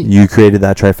friendship to me. You created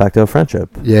that trifecta of friendship.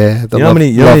 Yeah, the love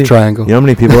triangle. You know how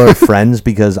many people are friends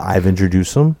because I've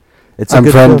introduced them? I'm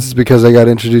friends because I got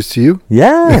introduced to you.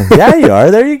 Yeah, you are.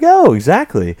 There you go.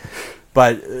 Exactly.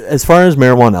 But as far as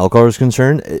marijuana and alcohol is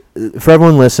concerned, for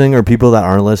everyone listening or people that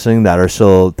aren't listening that are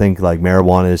still think like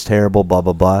marijuana is terrible, blah,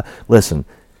 blah, blah, listen,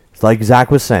 like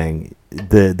Zach was saying,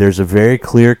 there's a very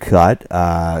clear-cut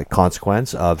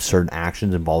consequence of certain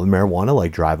actions involving marijuana,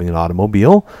 like driving an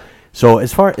automobile. So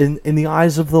as far in the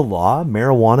eyes of the law,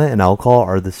 marijuana and alcohol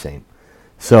are the same.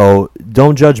 So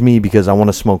don't judge me because I want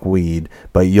to smoke weed,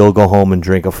 but you'll go home and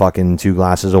drink a fucking 2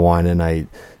 glasses of wine a night.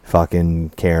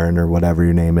 Fucking Karen or whatever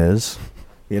your name is.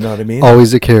 You know what I mean?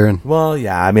 Always a Karen. Well,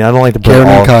 yeah. I mean, I don't like to put Karen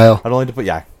and Kyle. I don't like to put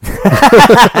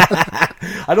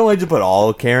I don't like to put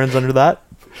all Karens under that.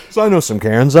 So I know some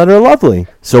Karens that are lovely.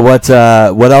 So what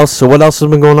else? So what else has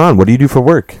been going on? What do you do for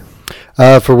work?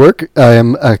 For work, I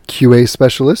am a QA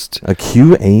specialist. A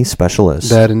QA specialist.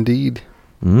 That indeed.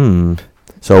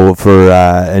 So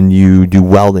and you do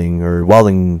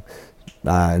welding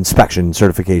inspection,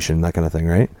 certification, that kind of thing,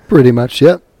 right? Pretty much,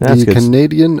 yep. That's the good.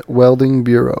 Canadian Welding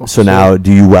Bureau. So now,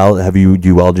 do you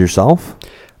weld yourself?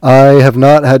 I have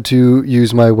not had to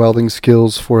use my welding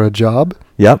skills for a job.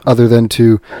 Yep. Other than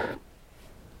to,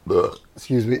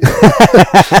 excuse me,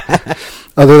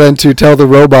 other than to tell the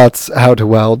robots how to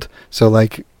weld. So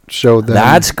like show them.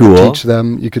 That's cool. Teach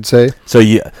them, you could say. So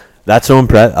that's so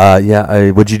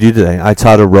impressive. What'd you do today? I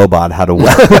taught a robot how to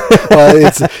weld. Well,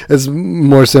 it's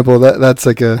more simple. That's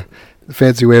like a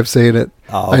fancy way of saying it.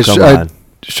 Oh, I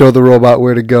show the robot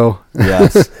where to go.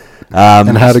 Yes.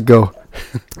 And how to go.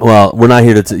 Well, we're not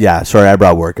here to. Sorry, I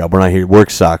brought work up. We're not here. Work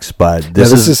sucks, but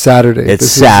this is Saturday. It's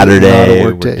Saturday.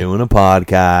 We're doing a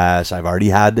podcast. I've already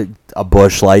had a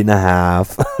bush light and a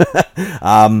half.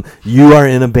 You are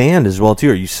in a band as well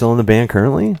too. Are you still in a band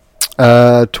currently?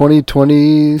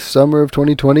 2020, summer of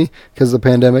 2020, because of the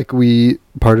pandemic, we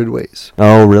parted ways.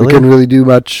 Oh, really? We couldn't really do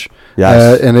much.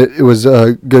 Yes. And it was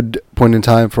a good point in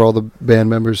time for all the band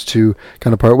members to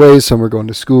kind of part ways. Some were going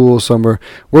to school, some were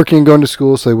working and going to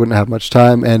school, so they wouldn't have much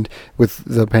time. And with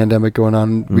the pandemic going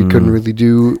on, we couldn't really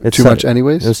do too much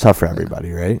anyways. It was tough for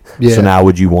everybody, right? Yeah. So now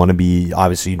would you want to be,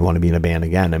 obviously you'd want to be in a band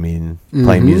again. I mean,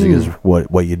 playing music is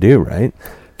what you do, right?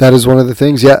 That is one of the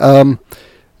things, yeah.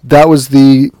 That was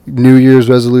the New Year's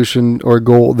resolution or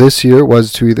goal this year,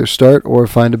 was to either start or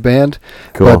find a band.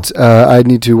 Cool. But I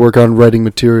need to work on writing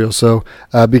material. So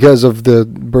because of the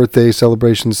birthday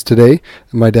celebrations today,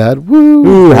 my dad,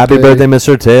 happy birthday,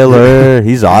 Mr. Taylor.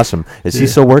 He's awesome. Is he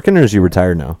still working or is he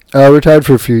retired now? Retired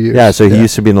for a few years. Yeah, so he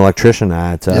used to be an electrician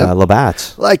at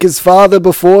Labatt's. Like his father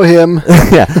before him.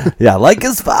 Yeah, like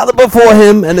his father before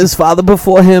him and his father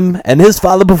before him and his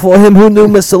father before him who knew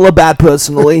Mr. Labatt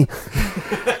personally.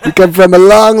 We come from a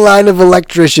long line of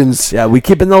electricians. Yeah, we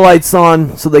keeping the lights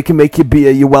on so they can make you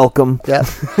beer. You're welcome. Yeah.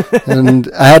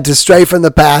 And I had to stray from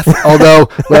the path, although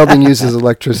welding uses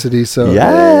electricity, so it's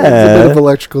a bit of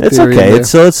electrical theory.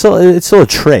 It's okay. It's still a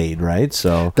trade, right?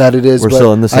 So that it is. We're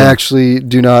still in the same. I actually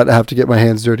do not have to get my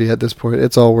hands dirty at this point.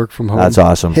 It's all work from home. That's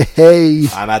awesome. Hey.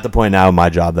 I'm at the point now in my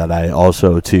job that I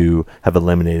also too have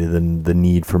eliminated the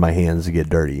need for my hands to get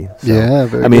dirty. So, yeah.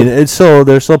 I mean, there's still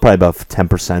probably about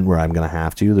 10% where I'm gonna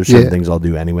have to. There's certain things I'll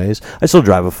do anyways. I still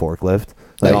drive a forklift.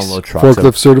 Like nice. on low trucks.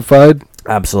 Forklift certified?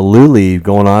 Absolutely.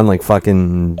 Going on like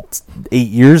fucking 8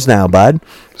 years now, bud.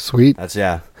 Sweet. That's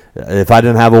if I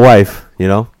didn't have a wife,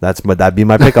 that'd be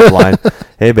my pickup line.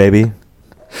 Hey, baby.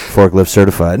 Forklift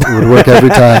certified. It would work every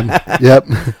time. Yep.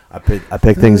 I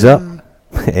pick things up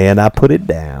and I put it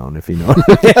down, if you know.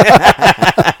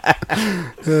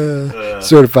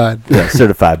 Certified. Yeah,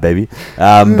 certified, baby.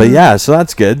 But yeah, so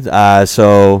that's good.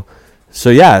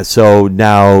 So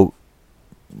now,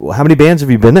 how many bands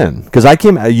have you been in? Because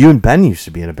you and Ben used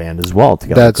to be in a band as well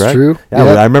together. That's correct? true. Yeah,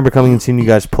 I remember coming and seeing you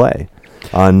guys play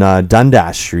on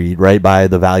Dundas Street, right by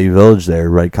the Value Village there,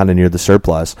 right kind of near the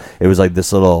Surplus. It was like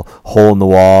this little hole in the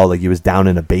wall, like it was down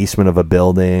in a basement of a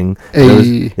building.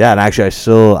 And and actually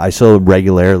I still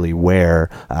regularly wear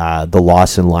the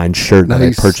Lost in Line shirt that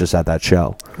I purchased at that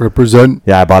show. Represent.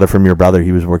 Yeah, I bought it from your brother.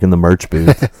 He was working the merch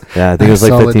booth. Yeah, I think it was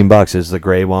like $15. It's the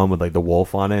gray one with like the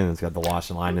wolf on it, and it's got the Lost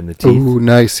in Line in the teeth. Ooh,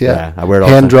 nice. Yeah, I wear it all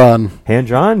hand drawn. Hand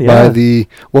drawn. Yeah.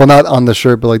 By not on the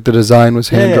shirt, but like the design was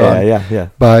hand drawn. Yeah.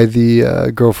 By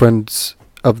the girlfriends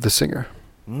of the singer.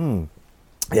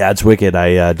 Yeah, it's wicked.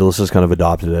 Delicia's kind of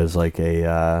adopted it as like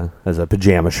as a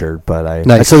pajama shirt, but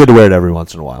I still get to wear it every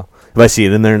once in a while. If I see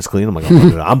it in there and it's clean, I'm like,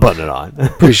 I'm putting it on.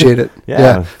 Appreciate it.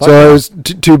 Yeah. So I was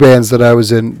two bands that I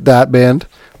was in. That band,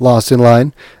 Lost in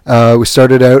Line. We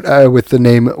started out with the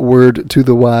name Word to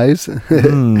the Wise,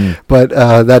 but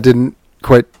that didn't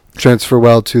quite transfer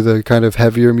well to the kind of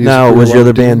heavier music. Now, was your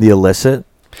other band The Illicit?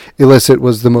 Illicit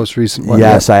was the most recent one.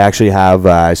 Yes, I actually have.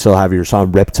 I still have your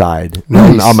song "Riptide"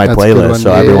 on my That's playlist.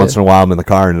 So every once in a while, I'm in the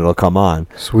car and it'll come on.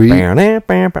 Sweet.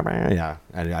 Yeah,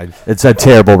 it's a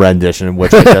terrible rendition,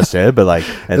 which I just did, but like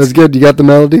that's good. You got the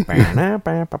melody. And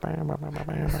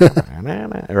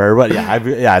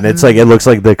it's like it looks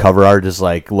like the cover art is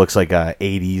like looks like a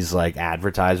 '80s like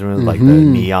advertisement, like the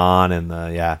neon and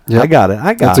the Yep. I got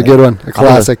it. That's a good one. A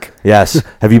classic. Yes.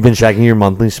 Have you been checking your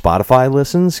monthly Spotify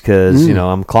listens? Because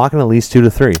I'm clocking at least 2 to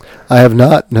 3. I have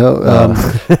not. No.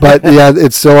 But yeah,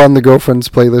 it's still on the girlfriend's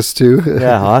playlist too.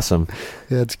 Yeah. Awesome.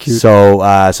 Yeah, it's cute. So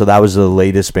that was the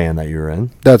latest band that you were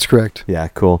in? That's correct. Yeah,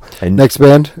 cool. And next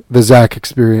band, the Zak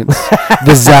Experience.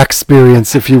 The Zak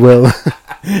Experience, if you will.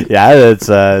 Yeah, is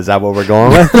that what we're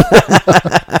going with?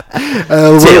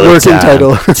 Working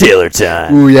title. Taylor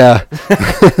time. Ooh, yeah.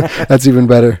 That's even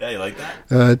better. Yeah, you like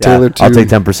that? Taylor 2. I'll take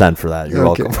 10% for that. You're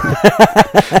welcome.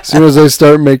 As soon as I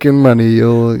start making money,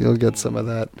 you'll get some of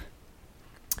that.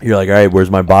 You're like, all right,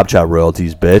 where's my Bobchat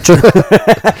royalties, bitch?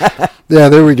 Yeah,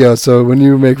 there we go. So when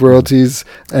you make royalties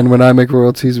and when I make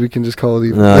royalties, we can just call it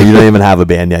even. No, you don't even have a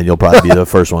band yet. You'll probably be the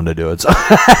first one to do it.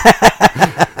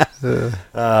 So.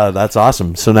 That's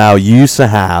awesome. So now you used to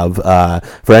have,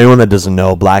 for anyone that doesn't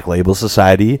know, Black Label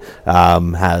Society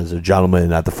has a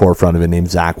gentleman at the forefront of it named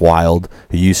Zak Wild,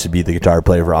 who used to be the guitar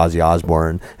player for Ozzy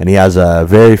Osbourne, and he has a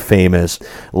very famous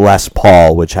Les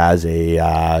Paul, which has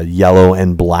a yellow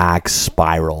and black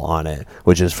spiral on it,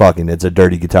 which is it's a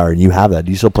dirty guitar, and you have that.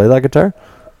 Do you still play that guitar?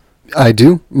 I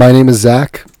do. My name is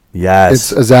Zak. Yes.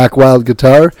 It's a Zak Wild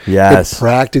guitar. Yes. It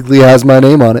practically has my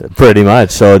name on it. Pretty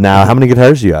much. So now, how many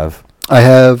guitars do you have? I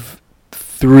have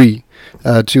 3.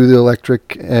 2 the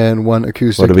electric and 1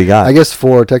 acoustic. What do we got? I guess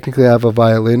 4. Technically, I have a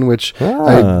violin, which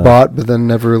I bought but then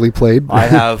never really played. I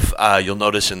have, you'll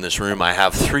notice in this room, I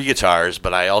have 3 guitars,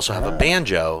 but I also have a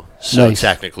banjo, so Nice.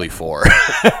 technically 4.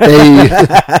 Hey.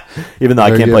 Even though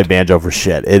I can't play banjo for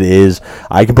shit,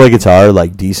 I can play guitar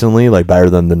like decently, like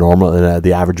better than the normal,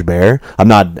 the average bear. I'm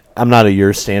not at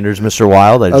your standards, Mr.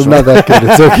 Wild. I'm not that good.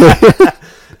 It's okay.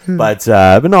 But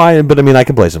I mean, I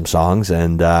can play some songs,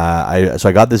 and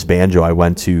I got this banjo. I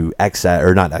went to not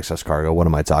XS Cargo. What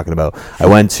am I talking about? I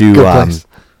went to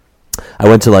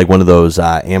like one of those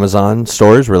Amazon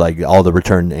stores where like all the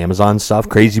returned Amazon stuff,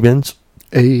 Crazy Bins.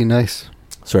 Hey, nice.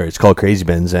 Sorry, it's called Crazy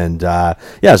Bins, and so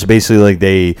basically like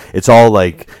it's all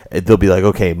like they'll be like,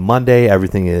 okay, Monday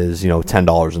everything is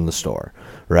 $10 in the store.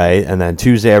 Right, and then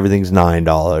Tuesday everything's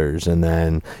 $9, and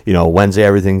then Wednesday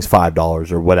everything's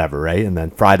 $5 or whatever, right? And then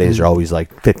Fridays are always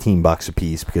like $15 a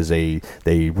piece because they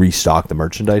restock the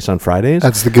merchandise on Fridays.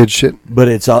 That's the good shit. But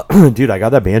it's dude, I got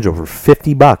that banjo for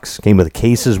 $50. Came with a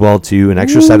case as well too, an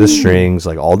extra set of strings,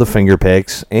 like all the finger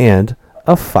picks, and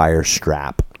a fire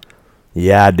strap.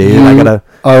 Yeah, dude, I gotta.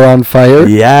 Are on fire?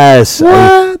 Yes,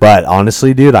 but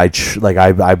honestly, dude, I've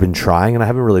been trying and I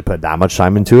haven't really put that much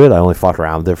time into it. I only fucked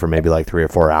around with it for maybe like 3 or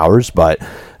 4 hours. But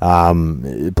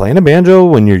playing a banjo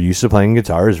when you're used to playing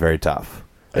guitar is very tough.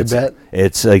 I bet.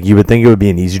 It's like you would think it would be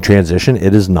an easy transition.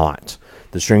 It is not.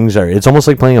 The strings are. It's almost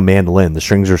like playing a mandolin. The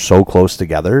strings are so close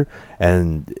together,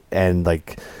 and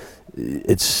like.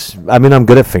 I'm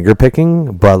good at finger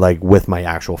picking, but like with my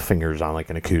actual fingers on like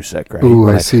an acoustic, right? Ooh,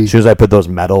 I see. As soon as I put those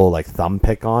metal like thumb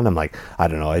pick on, I'm like, I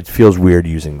don't know, it feels weird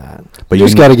using that. But you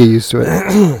just got to get used to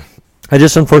it. I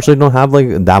just unfortunately don't have like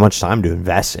that much time to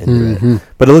invest into it.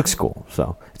 But it looks cool.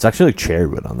 So it's actually like cherry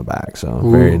wood on the back. So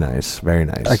very nice, very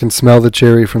nice. I can smell the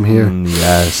cherry from here.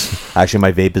 Yes. Actually,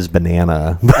 my vape is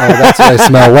banana. Oh, that's what I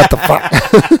smell. What the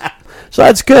fuck? So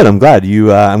that's good. I'm glad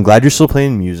I'm glad you're still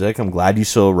playing music. I'm glad you're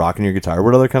still rocking your guitar.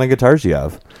 What other kind of guitars do you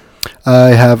have?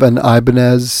 I have an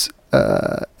Ibanez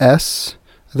S,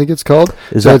 I think it's called.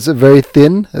 It's very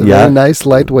thin, very nice,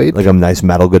 lightweight, like a nice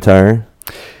metal guitar.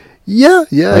 Yeah.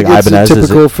 Like it's Ibanez,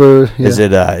 typical for.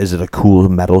 Yeah. Is it a cool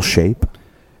metal shape?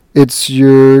 It's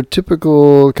your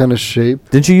typical kind of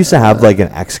shape. Didn't you used to have like an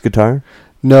X guitar?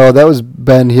 No, that was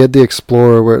Ben. He had the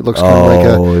Explorer where it looks kind of like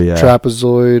a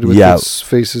trapezoid with its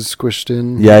faces squished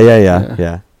in.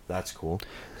 Yeah. That's cool.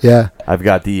 Yeah. I've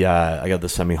got the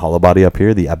semi hollow body up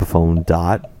here, the Epiphone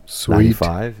Dot. Sweet.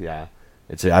 95. Yeah.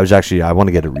 I want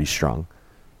to get it restrung.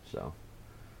 So,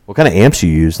 what kind of amps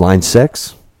you use? Line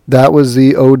 6? That was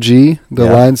the OG,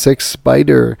 Line 6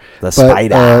 Spider.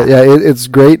 Spider. It's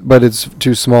great, but it's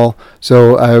too small.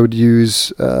 So I would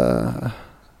use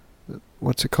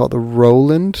what's it called? The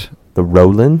Roland? The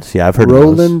Roland? Yeah, I've heard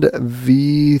Roland of those.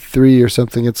 V3 or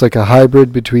something. It's like a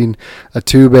hybrid between a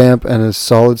tube amp and a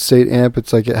solid state amp.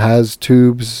 It's like it has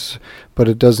tubes, but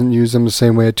it doesn't use them the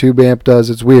same way a tube amp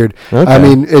does. It's weird. Okay. I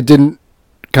mean, it didn't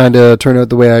kind of turn out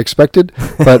the way I expected,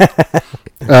 but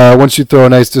once you throw a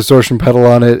nice distortion pedal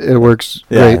on it, it works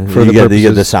great for the purposes. You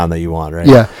get the sound that you want, right?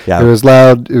 Yeah. It was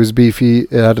loud. It was beefy.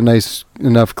 It had a nice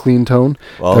enough clean tone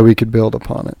that we could build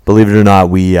upon it. Believe it or not,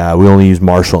 we only use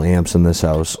Marshall amps in this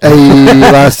house. Hey,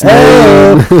 last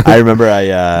name. I remember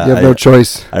you have no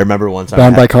choice. I remember one time.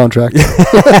 Bound by contract.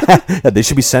 Yeah, they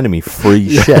should be sending me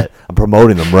free shit. I'm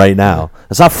promoting them right now.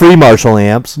 It's not free Marshall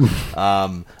amps.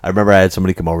 I remember I had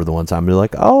somebody come over the one time and be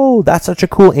like, "Oh, that's such a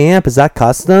cool amp. Is that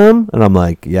custom?" And I'm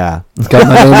like, "Yeah." It's got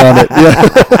my name on it.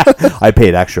 Yeah. I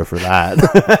paid extra for that.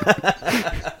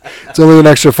 It's only an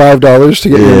extra $5 to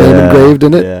get your name engraved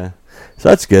in it. Yeah. So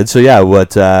that's good. So yeah,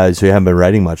 so you haven't been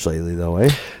writing much lately though,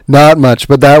 eh? Not much,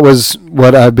 but that was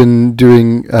what I've been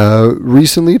doing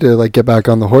recently to like get back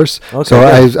on the horse. Okay, so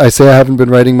good. I say I haven't been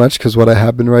writing much because what I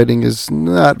have been writing is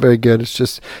not very good. It's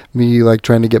just me like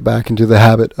trying to get back into the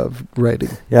habit of writing.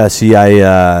 Yeah, see,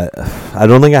 I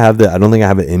don't think I have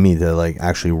it in me to like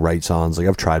actually write songs. Like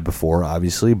I've tried before,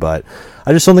 obviously, but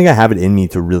I just don't think I have it in me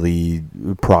to really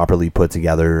properly put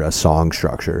together a song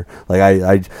structure. Like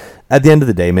I at the end of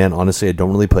the day, man, honestly, I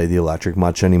don't really play the electric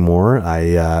much anymore.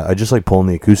 I just like pulling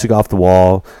the acoustic off the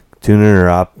wall, tuning her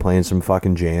up, playing some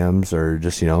fucking jams, or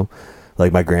just,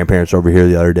 like my grandparents over here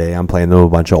the other day, I'm playing them a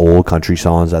bunch of old country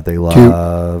songs that they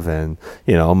love. Cute. And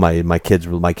my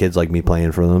kids like me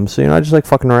playing for them. So I just like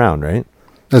fucking around, right?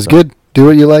 That's good. Do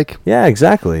what you like. Yeah,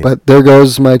 exactly. But there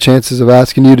goes my chances of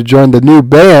asking you to join the new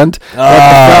band.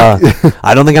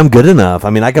 I don't think I'm good enough. I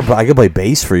mean, I could play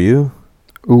bass for you.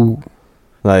 Ooh.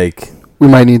 Like, we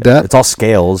might need that. it's all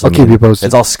scales. I'll keep you posted.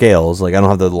 It's all scales. Like, I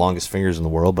don't have the longest fingers in the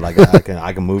world, but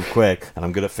I can move quick, and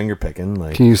I'm good at finger picking.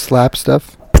 Like, can you slap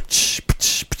stuff?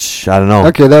 I don't know.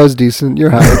 Okay, that was decent.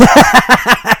 You're hired.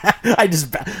 I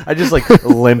just like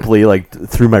limply like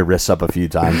threw my wrists up a few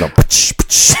times.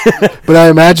 But I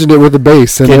imagined it with a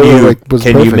bass, and Can was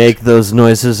you perfect. make those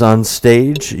noises on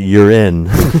stage? You're in.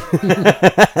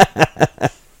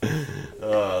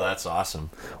 Oh, that's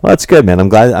awesome. Well, that's good, man. I'm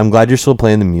glad you're still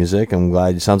playing the music. I'm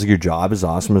glad. It sounds like your job is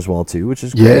awesome as well too, which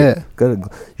is great. Yeah. Good.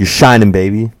 You're shining,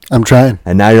 baby. I'm trying.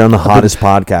 And now you're on the hottest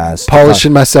podcast.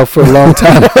 Polishing myself for a long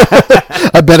time.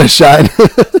 I better shine.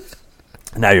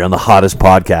 Now you're on the hottest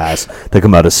podcast to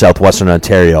come out of southwestern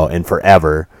Ontario in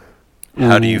forever.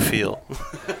 How do you feel?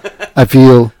 I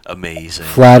feel amazing,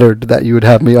 flattered that you would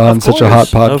have me on such a hot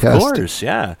podcast. Of course,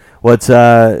 yeah.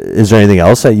 Is there anything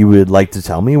else that you would like to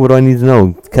tell me? What do I need to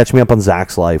know? Catch me up on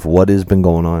Zak's life. What has been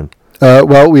going on?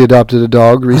 Well, we adopted a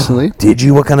dog recently. Did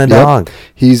you? What kind of dog?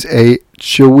 He's a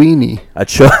Chiweenie. A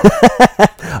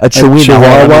Chiweenie.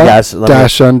 Chihuahua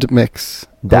Dachshund mix.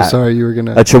 Sorry, you were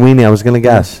gonna. A Chiweenie. I was gonna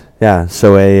guess. Yeah.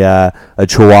 So a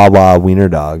Chihuahua wiener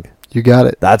dog. You got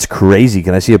it. That's crazy.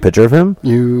 Can I see a picture of him?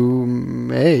 You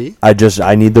may. I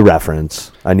need the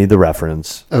reference.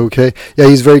 Okay. Yeah,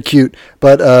 he's very cute.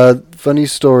 But funny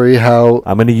story how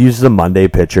I'm going to use the Monday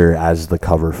picture as the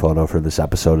cover photo for this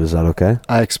episode. Is that okay?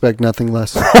 I expect nothing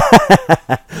less.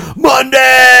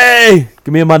 Monday!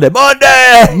 Give me a Monday.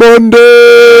 Monday!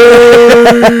 Monday.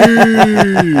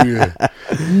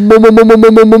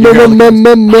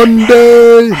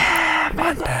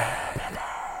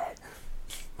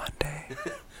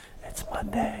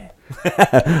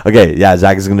 Okay, yeah,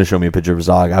 Zak is going to show me a picture of his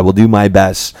dog. I will do my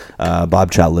best,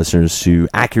 Bobchat listeners, to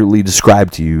accurately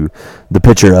describe to you the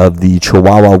picture of the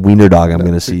Chihuahua wiener dog I'm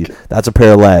going to see. That's a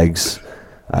pair of legs.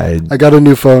 I got a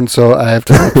new phone, so I have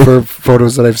to look for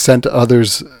photos that I've sent to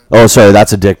others. Oh, sorry,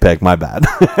 that's a dick pic. My bad.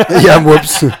 Yeah,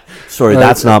 whoops. Sorry,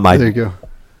 that's not my... There you go.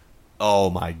 Oh,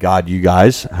 my God, you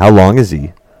guys. How long is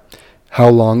he? How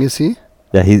long is he?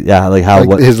 Yeah, like how...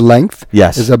 what? His length?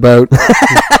 Yes. Is about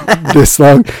this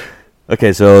long.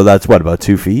 Okay, so that's what, about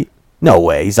 2 feet? No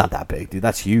way, he's not that big, dude.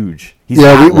 That's huge. He's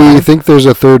we think there's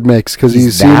a third mix because he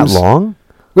seems that long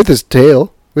with his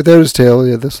tail. Without his tail,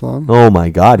 yeah, this long. Oh my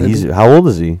God, Maybe. how old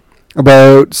is he?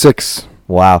 About 6.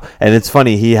 Wow, and it's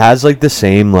funny. He has like the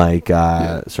same like.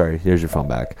 Sorry, here's your phone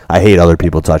back. I hate other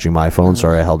people touching my phone.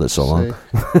 Sorry, I held it so long.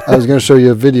 I was gonna show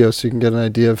you a video so you can get an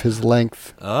idea of his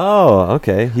length. Oh,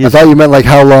 okay. I thought you meant like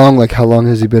how long. Like how long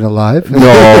has he been alive?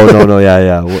 No.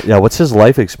 Yeah. What's his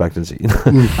life expectancy?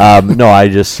 No,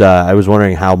 I was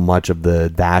wondering how much of the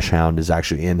dash hound is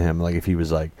actually in him. Like if he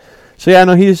was like. So yeah,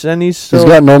 no, he's still, he's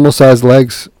got normal sized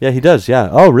legs. Yeah, he does. Yeah.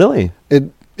 Oh, really?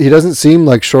 He doesn't seem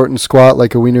like short and squat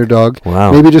like a wiener dog.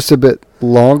 Wow. Maybe just a bit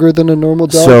longer than a normal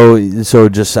dog. So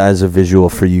just as a visual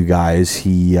for you guys,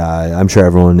 I'm sure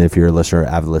everyone, if you're a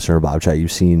avid listener of Bobchat,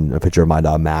 you've seen a picture of my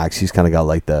dog Max. He's kind of got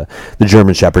like the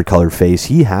German Shepherd colored face.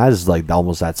 He has like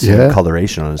almost that same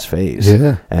coloration on his face.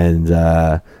 Yeah. And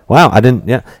wow, I didn't.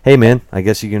 Yeah. Hey man, I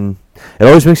guess you can. It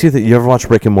always makes you think. You ever watch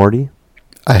Rick and Morty?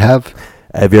 I have.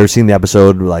 Have you ever seen the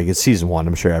episode, like it's season 1,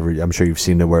 I'm sure you've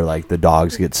seen it, where like the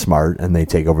dogs get smart and they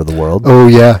take over the world? Oh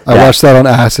yeah. I watched that on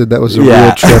acid. That was a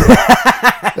real trip.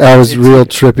 That was real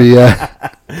trippy, yeah.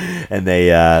 And they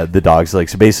the dogs, like,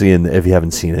 so basically, if you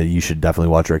haven't seen it, you should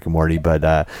definitely watch Rick and Morty.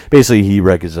 But basically,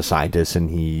 Rick is a scientist and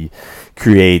he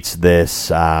creates this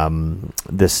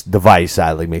this device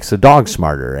that like makes the dog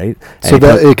smarter, right? And so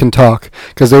that it can talk,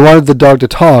 because they wanted the dog to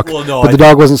talk, but the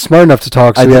dog wasn't smart enough to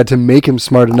talk, so we had to make him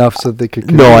smart enough so that they could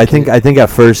communicate. I think at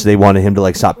first they wanted him to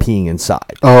like stop peeing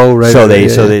inside. Oh right. So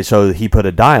he put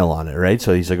a dial on it, right?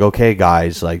 So he's like, okay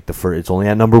guys, like it's only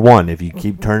at number 1. If you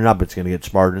keep turning up, it's gonna get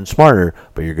smarter and smarter,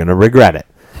 but you're gonna regret it.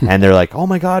 and they're like, "Oh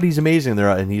my god, he's amazing!"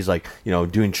 And he's like,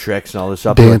 doing tricks and all this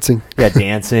stuff, dancing,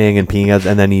 dancing and peeing out,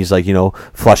 and then he's like,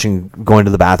 flushing, going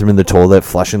to the bathroom in the toilet,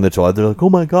 flushing the toilet. They're like, "Oh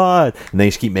my god!" And they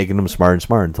just keep making him smarter and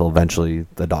smarter until eventually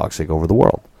the dogs take over the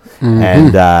world.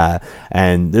 And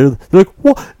they're like,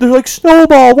 what? They're like,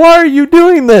 Snowball, why are you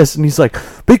doing this? And he's like,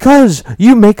 because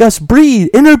you make us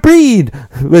interbreed,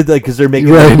 because they're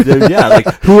making, like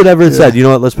who would ever have said, you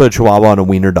know what? Let's put a Chihuahua and a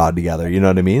wiener dog together. You know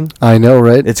what I mean? I know,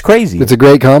 right? It's crazy. It's a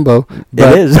great combo.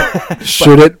 It is.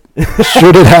 Should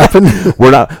it happen?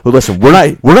 We're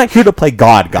not here to play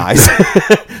God, guys.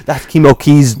 That's Chemo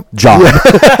Key's job.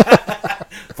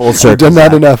 Full circle. I've done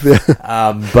that enough,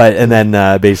 yeah. But and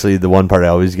then basically the one part I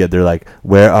always get, they're like,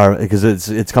 because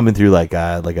it's coming through like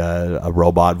a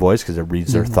robot voice because it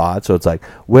reads their thoughts. So it's like,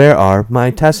 where are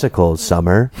my testicles,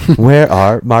 Summer? Where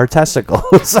are my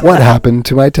testicles? What happened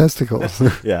to my testicles?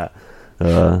 Yeah.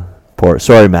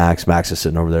 Sorry, Max. Max is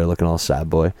sitting over there looking all sad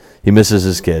boy. He misses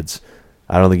his kids.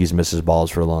 I don't think he's missed his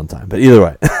balls for a long time. But either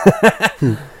way.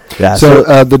 Yeah.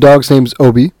 So the dog's name's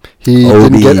Obi. He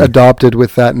didn't get adopted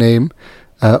with that name.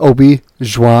 Obi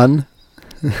Juan.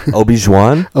 Obi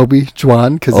Juan? Obi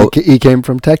Juan, because he came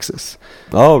from Texas.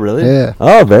 Oh, really? Yeah.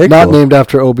 Oh, very Not cool. named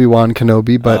after Obi-Wan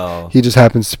Kenobi, but he just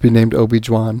happens to be named Obi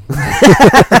Juan.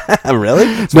 Really?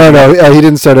 No, he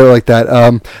didn't start out like that.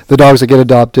 The dogs that get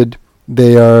adopted,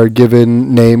 they are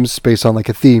given names based on like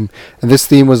a theme. And this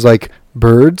theme was like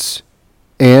birds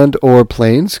and or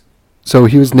planes. So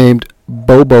he was named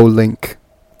Bobo Link.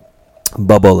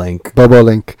 Bobo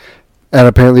Link. And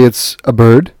apparently it's a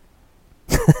bird.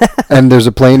 And there's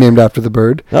a plane named after the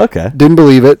bird. Okay. Didn't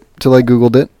believe it till I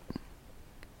Googled it.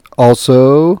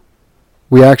 Also,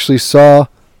 we actually saw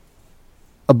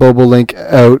a bobolink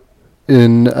out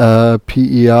in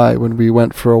PEI when we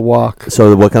went for a walk.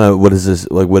 So what does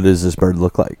this bird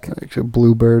look like? Like a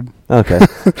bluebird. Okay.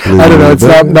 I don't know. It's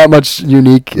not much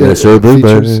unique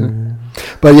features.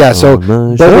 But yeah, so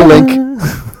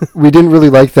bobolink, we didn't really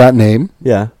like that name.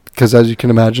 Yeah. Because as you can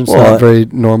imagine, it's not very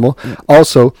normal.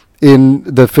 Also, in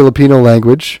the Filipino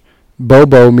language,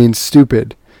 bobo means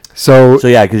stupid. So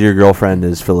yeah, because your girlfriend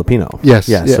is Filipino. Yes.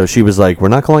 Yeah. So she was like, "We're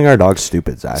not calling our dog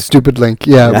stupid, Zach." Stupid Link.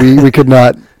 Yeah. we could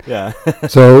not. Yeah.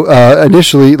 So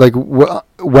initially, like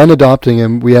when adopting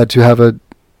him, we had to have a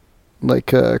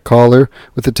collar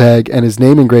with a tag and his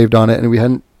name engraved on it, and we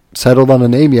hadn't settled on a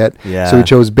name yet. Yeah. So we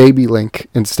chose Baby Link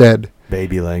instead.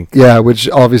 Baby Link. Yeah, which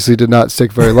obviously did not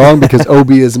stick very long because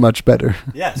Obi is much better.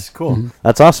 Yes, cool. Mm-hmm.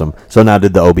 That's awesome. So now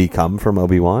did the Obi come from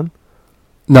Obi-Wan?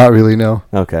 Not really, no.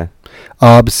 Okay.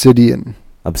 Obsidian.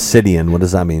 Obsidian, what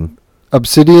does that mean?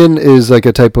 Obsidian is like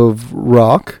a type of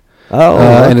rock. Oh,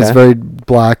 okay. And it's very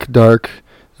black, dark,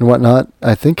 and whatnot.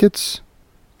 I think it's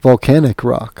volcanic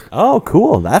rock. Oh,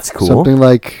 cool. That's cool. Something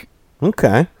like...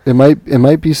 Okay. It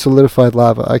might be solidified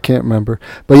lava. I can't remember.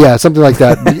 But yeah, something like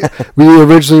that. we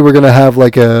originally were going to have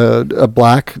like a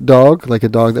black dog, like a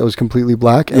dog that was completely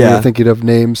black. And we were thinking of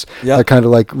names that kind of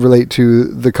like relate to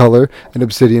the color. And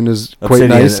Obsidian is quite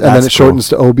nice. And then it shortens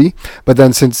to Obi. But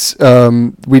then since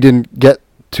we didn't get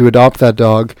to adopt that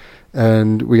dog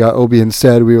and we got Obi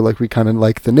instead, we were like, we kind of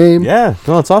like the name. Yeah.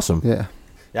 No, that's awesome. Yeah.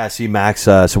 Yeah, see, Max.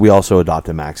 So we also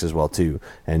adopted Max as well too,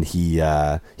 and he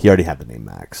already had the name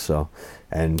Max. So,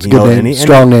 and it's a good name,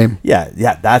 strong name. Yeah.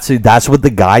 That's what the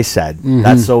guy said. Mm-hmm.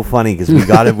 That's so funny because we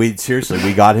got it.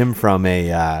 We got him from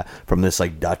this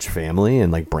like Dutch family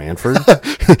in like Brantford.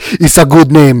 It's a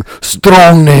good name,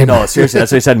 strong name. No, seriously,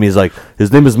 that's what he said to me. He's like,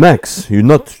 his name is Max. You're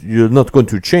not going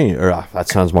to change. Or that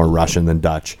sounds more Russian than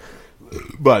Dutch.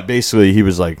 But basically, he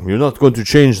was like, you're not going to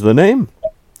change the name.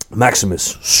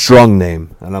 Maximus, strong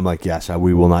name. And I'm like, yes,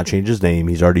 we will not change his name.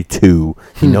 He's already 2.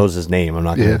 He knows his name. I'm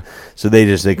not going to. So they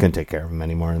couldn't take care of him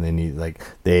anymore. And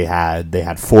they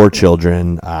had 4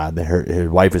 children. His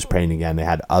wife was pregnant again. They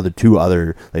had two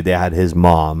other, they had his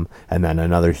mom and then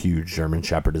another huge German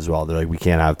Shepherd as well. They're like, we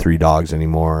can't have 3 dogs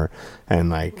anymore.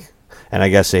 And I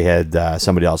guess they had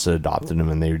somebody else that adopted him,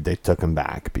 and they took him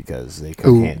back because they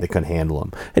couldn't handle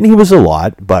him. And he was a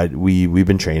lot, but we've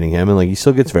been training him, and like he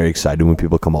still gets very excited when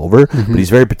people come over. But he's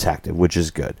very protective, which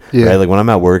is good. Yeah. Right? Like when I'm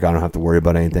at work, I don't have to worry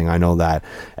about anything. I know that.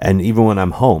 And even when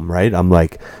I'm home, right, I'm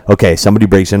like, okay, somebody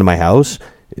breaks into my house.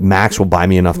 Max will buy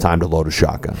me enough time to load a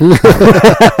shotgun.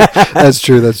 That's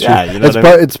true. Yeah, you know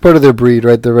it's part of their breed,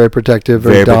 right? They're very protective,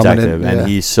 very dominant. Protective, and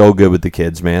he's so good with the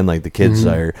kids, man. Like the kids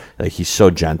are like, he's so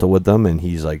gentle with them, and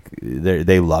he's like,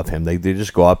 they love him. They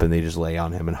just go up and they just lay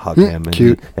on him and hug him, and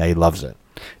cute. He loves it.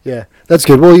 Yeah, that's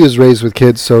good. Well, he was raised with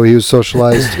kids, so he was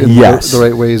socialized in the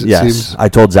right ways, it seems. I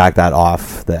told Zach that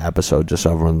off the episode, just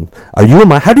so everyone...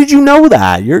 How did you know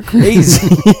that? You're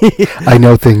crazy. I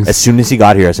know things. As soon as he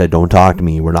got here, I said, don't talk to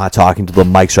me. We're not talking till the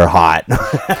mics are hot.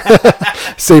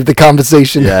 Save the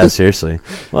conversation. Yeah, seriously.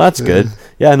 Well, that's good.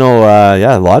 Yeah, no,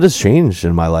 a lot has changed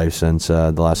in my life since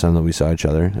the last time that we saw each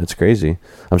other. It's crazy.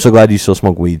 I'm so glad you still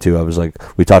smoke weed, too. I was like,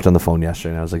 we talked on the phone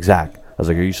yesterday, and I was like, Zach,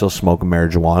 are you still smoking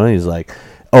marijuana? He's like,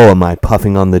 oh, am I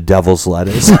puffing on the devil's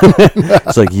lettuce?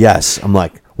 It's like, yes. I'm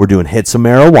like, we're doing hits of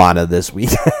marijuana this week.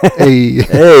 Hey,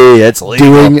 it's legal.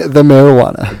 Doing the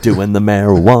marijuana.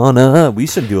 We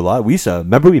used to do a lot.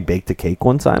 Remember we baked a cake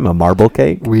one time, a marble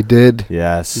cake? We did.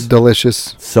 Yes.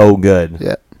 Delicious. So good.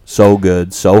 Yeah. So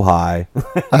good. So high.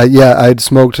 I'd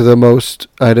smoked the most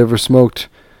I'd ever smoked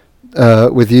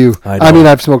with you. I mean,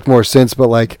 I've smoked more since, but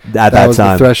like at that was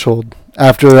time. The threshold.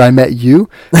 After I met you,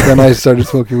 then I started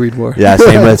smoking weed more. Yeah,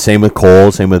 same with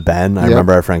Cole, same with Ben. I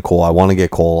remember our friend Cole. I want to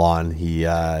get Cole on.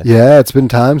 It's been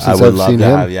time since I've seen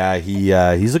him.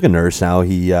 He's like a nurse now.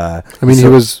 He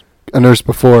was a nurse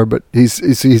before, but he's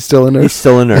still a nurse. He's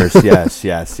still a nurse. yes.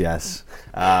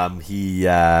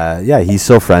 He's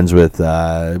still friends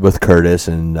with Curtis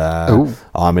and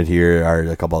Ahmed here, are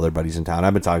a couple other buddies in town.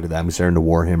 I've been talking to them. He's starting to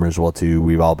Warhammer as well too.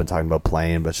 We've all been talking about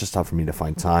playing, but it's just tough for me to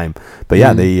find time. But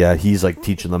he's like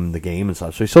teaching them the game and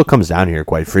stuff. So he still comes down here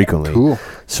quite frequently. Cool.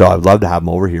 So I'd love to have him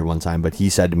over here one time. But he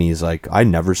said to me, he's like, I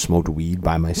never smoked weed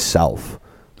by myself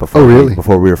before.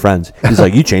 Before we were friends. He's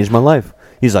like, you changed my life.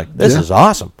 He's like, this is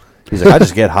awesome. He's like, I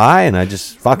just get high and I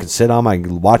just fucking sit on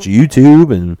watch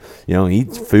YouTube and,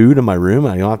 eat food in my room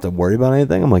and I don't have to worry about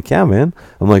anything. I'm like, yeah, man.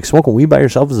 I'm like, smoking weed by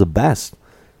yourself is the best.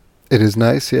 It is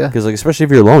nice, yeah. Because, especially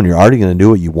if you're alone, you're already going to do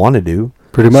what you want to do.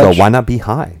 Pretty much. So why not be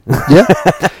high? Yeah.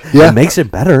 It makes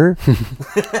it better.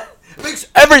 It makes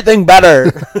everything better.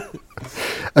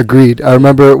 Agreed. I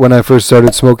remember when I first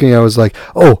started smoking, I was like,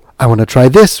 oh, I want to try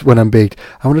this when I'm baked.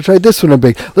 I want to try this when I'm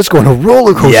baked. Let's go on a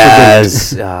roller coaster.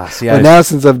 Yes. But now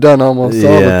since I've done almost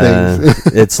all the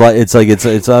things. it's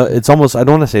almost, I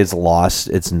don't want to say it's lost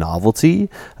its novelty.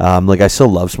 I still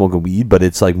love smoking weed, but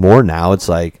it's like more now. It's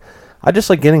like, I just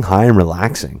like getting high and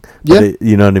relaxing. Yeah.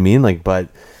 You know what I mean? I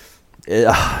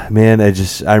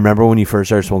remember when you first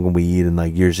started smoking weed and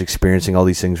like you're just experiencing all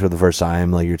these things for the first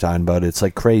time, like you're talking about. It's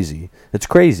like crazy. It's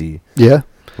crazy. Yeah.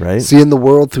 Right. Seeing the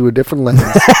world through a different lens.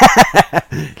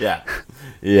 Yeah.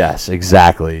 Yes,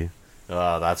 exactly.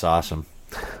 Oh, that's awesome.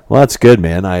 Well, that's good,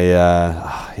 man.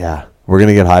 We're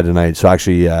gonna get high tonight. So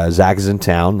actually, Zach is in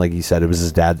town. Like he said, it's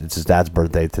his dad's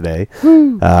birthday today.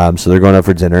 So they're going out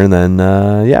for dinner, and then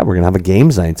we're gonna have a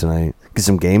games night tonight. Get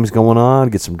some games going on.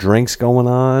 Get some drinks going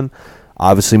on.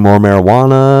 Obviously, more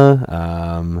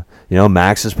marijuana.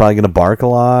 Max is probably gonna bark a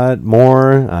lot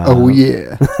more. Oh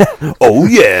yeah. Oh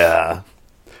yeah.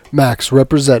 Max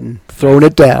representing, throwing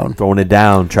it down.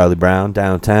 Charlie Brown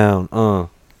downtown.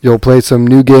 You'll play some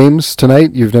new games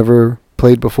tonight you've never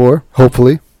played before,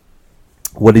 hopefully.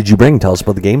 What did you bring? Tell us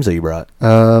about the games that you brought.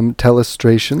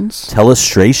 Telestrations.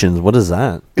 Telestrations. What is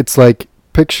that? It's like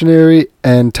Pictionary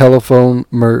and telephone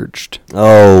merged.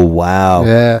 Oh, wow.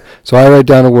 Yeah. So I write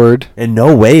down a word. In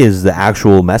no way is the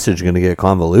actual message going to get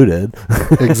convoluted.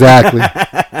 Exactly.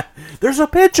 There's a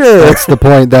picture. That's the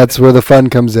point. That's where the fun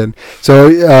comes in.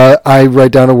 So I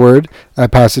write down a word. I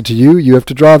pass it to you. You have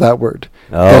to draw that word.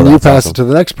 Oh, then you pass awesome. it to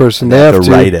the next person. They have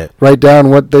to write down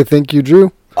what they think you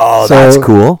drew. Oh, that's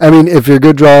cool. I mean, if you're a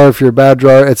good drawer, if you're a bad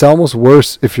drawer, it's almost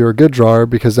worse if you're a good drawer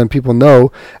because then people know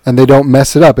and they don't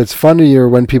mess it up. It's funnier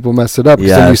when people mess it up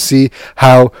because then you see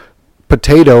how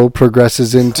potato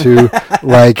progresses into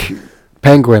like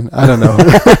penguin. I don't know.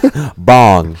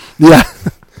 Bong. Yeah.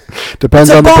 Depends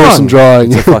on the person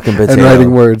drawing it's a fucking potato. and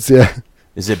writing words. Yeah.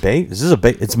 Is it baked?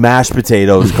 It's mashed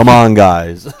potatoes. Come on,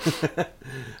 guys.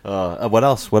 What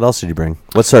else? What else did you bring?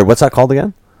 What's that called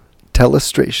again?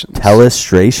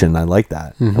 Telestration. I like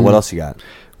that. Mm-hmm. And what else you got?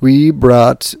 We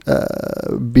brought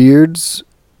beards.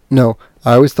 No,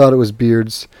 I always thought it was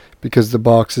beards because the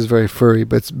box is very furry,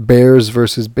 but it's bears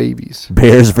versus babies.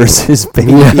 Bears versus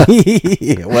baby.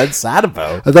 Yeah. What's that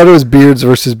about? I thought it was beards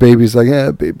versus babies.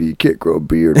 Like, baby, you can't grow a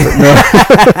beard. But no.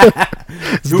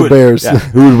 It's the bears. Yeah.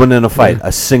 Who would win in a fight?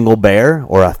 A single bear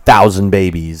or 1,000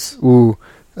 babies? Ooh.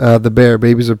 The bear.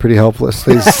 Babies are pretty helpless.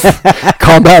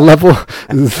 Combat level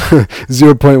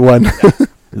 0.1.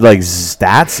 Like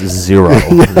stats, 0.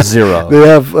 Zero. They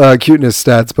have cuteness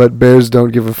stats, but bears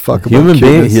don't give a fuck about human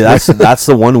cuteness. beings. That's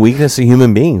the one weakness of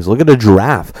human beings. Look at a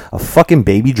giraffe. A fucking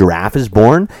baby giraffe is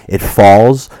born. It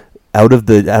falls out of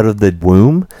the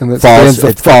womb, And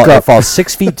it falls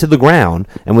 6 feet to the ground,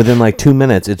 and within like 2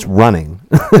 minutes, it's running.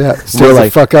 Yeah, stands the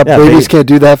fuck up. Yeah, babies can't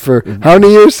do that for how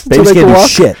many years? Babies can't do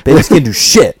shit. Babies can't do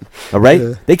shit. All right,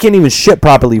 Yeah. they can't even shit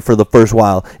properly for the first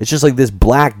while. It's just like this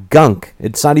black gunk.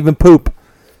 It's not even poop.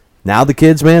 Now the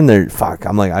kids, man, they're fuck.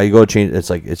 I'm like, I go change. It's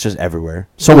like it's just everywhere.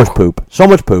 So much poop. So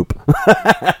much poop.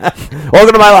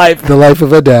 Welcome to my life. The life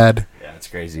of a dad. Yeah, it's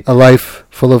crazy. A life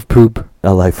full of poop.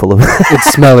 A life full of.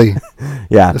 It's smelly.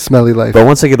 Yeah, A smelly life. but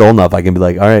once I get old enough, I can be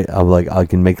like, all right. I'm like, I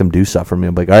can make them do stuff for me.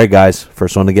 I'm like, all right, guys,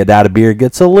 first one to get out of beer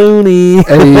gets a loony.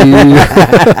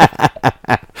 Hey.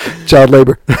 Child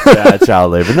labor. Yeah,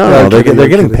 child labor. No, they're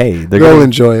getting paid. They'll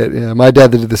enjoy it. Yeah, my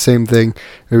dad did the same thing.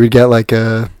 We'd get like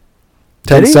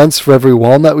 10 cents for every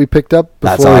walnut we picked up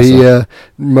That's before he awesome.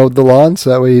 mowed the lawn, so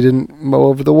that way he didn't mow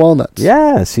over the walnuts.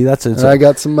 Yeah, see, that's it. And I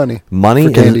got some money. Money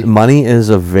for candy. money is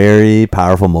a very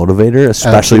powerful motivator,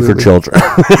 especially for Absolutely. children.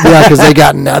 Yeah, because they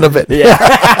got none of it.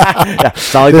 Yeah,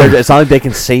 it's not like they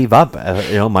can save up,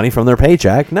 money from their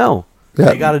paycheck. No, Yeah.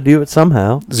 they got to do it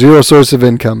somehow. Zero source of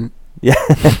income.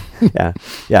 Yeah,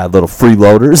 yeah, little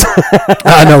freeloaders.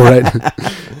 I know, right?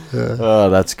 Oh,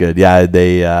 that's good. Yeah,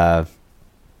 they.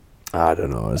 I don't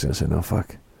know what I was gonna say. No,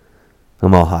 fuck.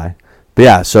 I'm all high. But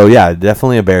yeah, so yeah,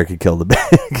 definitely a bear could kill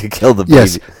the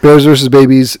Yes, baby. Bears versus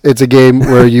Babies. It's a game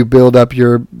where you build up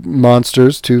your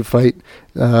monsters to fight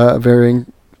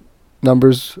varying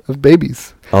numbers of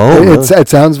babies. Oh, really? It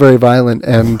sounds very violent,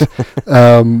 and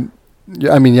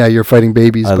I mean, yeah, you're fighting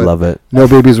babies. I but love it. No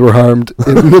babies were harmed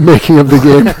in the making of the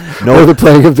game or the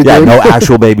playing of the game. No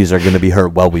actual babies are going to be hurt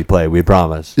while we play. We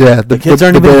promise. Yeah, the kids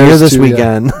aren't even here bears this too,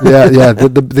 weekend. Yeah.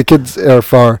 The kids are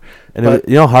far. And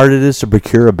you know how hard it is to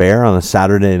procure a bear on a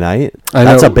Saturday night? I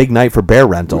That's know. a big night for bear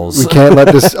rentals. We can't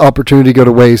let this opportunity go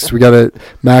to waste. We got to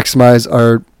maximize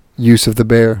our use of the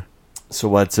bear. So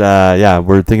what's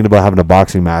we're thinking about having a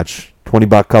boxing match.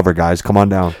 $20 cover, guys. Come on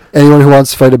down. Anyone who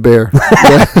wants to fight a bear,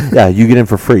 Yeah, you get in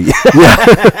for free.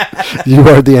 you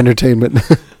are the entertainment.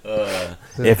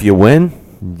 If you win,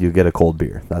 you get a cold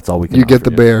beer. That's all we can You get offer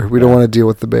the bear. We don't want to deal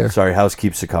with the bear. Sorry, house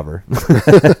keeps the cover.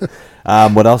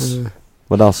 What else?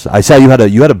 What else? I saw you had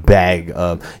a bag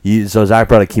of. So Zach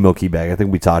brought a chemo key bag. I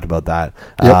think we talked about that.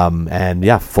 Yep. And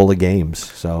yeah, full of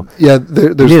games. So Yeah,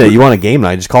 there's you want a game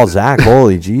night? Just call Zach.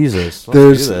 Holy Jesus! Let's do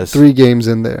there's this. 3 games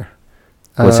in there.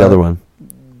 What's the other one?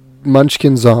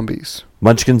 Munchkin Zombies.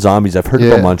 Munchkin Zombies. I've heard Yeah.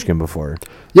 about Munchkin before.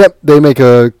 Yep, they make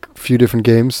a few different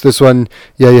games. This one,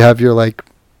 yeah, you have your like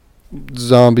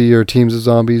zombie or teams of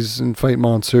zombies and fight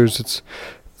monsters. It's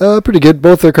pretty good.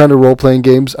 Both are kind of role-playing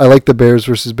games. I like the Bears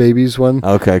versus Babies one.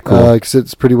 Okay, cool. Because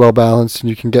it's pretty well balanced and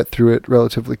you can get through it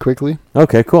relatively quickly.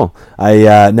 Okay, cool.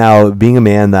 I now being a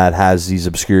man that has these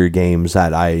obscure games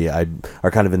that I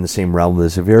are kind of in the same realm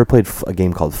as. Have you ever played a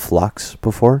game called Flux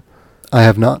before? I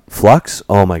have not. Flux?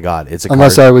 Oh my God, it's a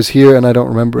Unless card. I was here and I don't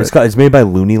remember it. It's made by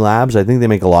Looney Labs. I think they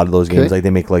make a lot of those games. Okay. Like they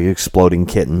make like Exploding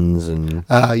Kittens and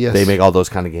Yes. they make all those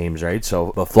kind of games, right?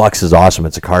 So, but Flux is awesome.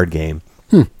 It's a card game.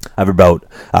 I have about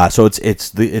so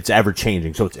it's ever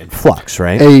changing. So it's in flux,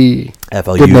 right?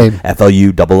 Good name.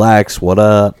 FLUXX. What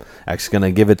up? X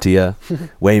gonna give it to you.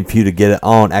 Waiting for you to get it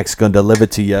on. X gonna deliver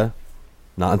to you.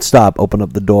 Non-stop. Open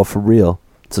up the door for real.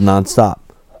 It's a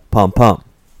non-stop. Pump pump.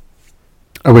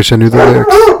 I wish I knew the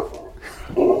lyrics.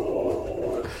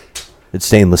 It's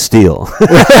stainless steel.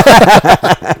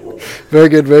 Very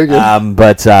good, very good.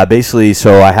 But basically,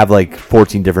 so I have like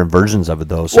 14 different versions of it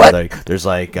though. So there's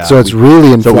like so it's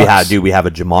really in So flux. we have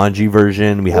a Jumanji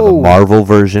version, we have a Oh. Marvel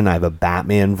version, I have a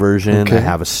Batman version, I Okay.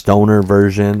 have a Stoner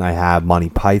version, I have Monty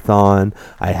Python,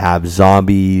 I have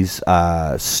Zombies,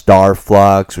 Star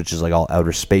Flux, which is like all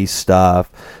outer space stuff.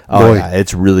 Oh Boy. yeah,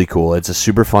 it's really cool. It's a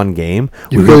super fun game.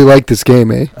 You really like this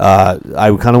game, eh?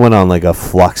 I kind of went on like a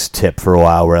Flux tip for a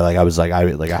while, where like I was like I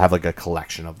have like a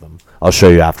collection of them. I'll show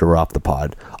you after we're off the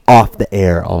pod, off the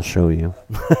air. I'll show you.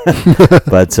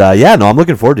 But yeah, no, I'm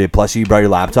looking forward to it. Plus, you brought your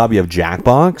laptop. You have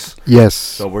Jackbox. Yes.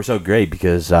 So we're so great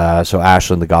because so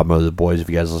Ashlyn, the godmother of the boys. If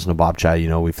you guys listen to Bob Chat, you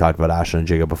know we've talked about Ashlyn and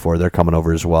Jacob before. They're coming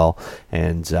over as well,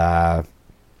 and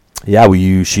yeah,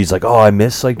 she's like, oh, I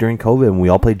miss like during COVID when we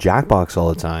all played Jackbox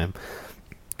all the time.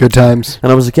 Good times.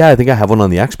 And I was like, yeah, I think I have one on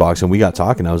the Xbox. And we got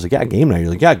talking. I was like, yeah, game night. You're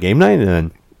like, yeah, game night. And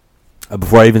then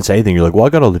before I even say anything, you're like, well, I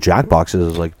got all the Jackboxes. I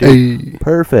was like, dude, Hey.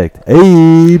 perfect.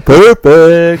 Hey,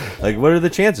 perfect. Like, what are the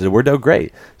chances? It worked out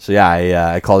great. So yeah,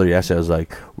 I called her yesterday. I was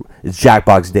like, it's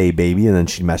Jackbox Day, baby. And then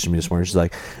she messaged me this morning. She's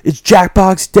like, it's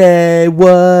Jackbox Day.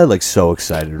 What? Like, so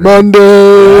excited.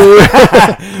 Monday.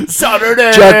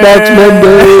 Saturday. Jackbox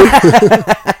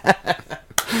Monday.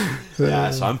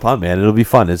 Yeah, so I'm pumped, man. It'll be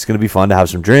fun. It's going to be fun to have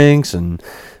some drinks and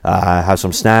have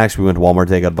some snacks. We went to Walmart.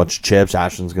 They got a bunch of chips.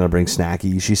 Ashlyn's gonna bring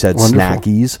snackies. She said Wonderful.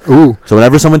 snackies. Ooh. So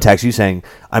whenever someone texts you saying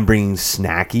I'm bringing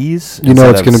snackies, You know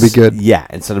instead it's gonna of be good. Yeah,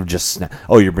 instead of just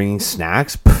oh, you're bringing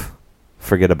snacks. Pff,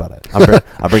 forget about it.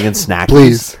 I'm bringing snackies.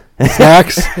 Please.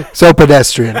 Snacks? So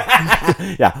pedestrian.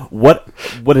 Yeah. What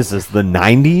is this? The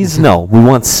 90s? No, we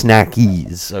want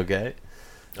snackies. Okay.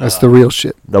 That's the real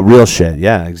shit. The real shit.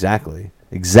 Yeah. Exactly.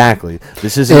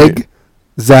 This is Egg,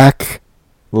 Zak,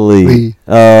 Lee.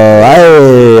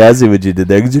 Oh, I see what you did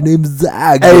there. Because your name's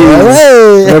Zak.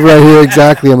 Hey. Whenever I hear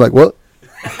exactly, I'm like, what?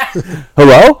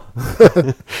 Hello?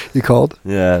 You called?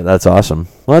 Yeah, that's awesome.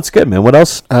 Well, that's good, man. What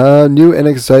else? New and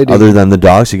exciting. Other than the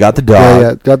dogs, you got the dog.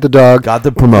 Yeah, got the dog. Got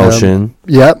the promotion.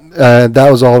 That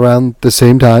was all around the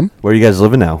same time. Where are you guys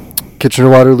living now?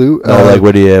 Kitchener-Waterloo.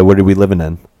 Where are we living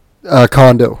in?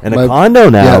 Condo. In a condo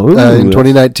now. Yeah, in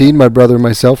 2019, my brother and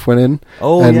myself went in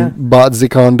bought the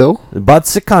condo. Bought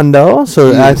the condo.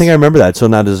 So Yes. I think I remember that. So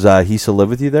now does he still live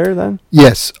with you there then?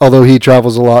 Yes, although he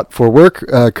travels a lot for work.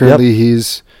 Currently,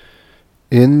 he's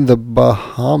in the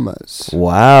Bahamas.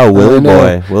 Wow, Willie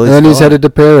boy. And then he's headed to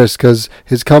Paris because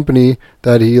his company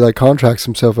that he contracts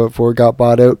himself out for got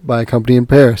bought out by a company in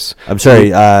Paris. I'm sorry,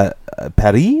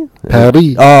 Paris?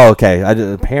 Paris. Oh,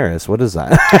 okay. Paris. What is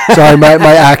that? Sorry,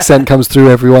 my accent comes through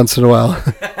every once in a while.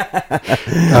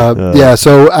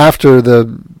 So after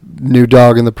the new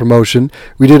dog and the promotion,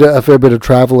 we did a fair bit of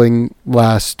traveling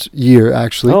last year,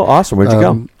 actually. Oh, awesome. Where'd you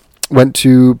go? Went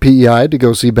to PEI to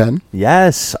go see Ben.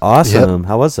 Yes, awesome. Yep.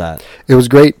 How was that? It was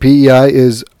great. PEI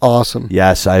is awesome.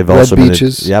 Yes, I've Red also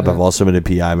beaches. I've also been to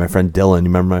PEI. My friend Dylan. You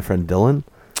remember my friend Dylan?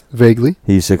 Vaguely.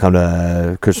 He used to come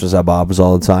to Christmas at Bob's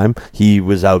all the time. He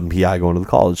was out in PEI going to the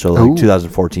college. So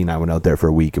 2014, I went out there for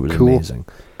a week. It was amazing.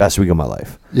 Best week of my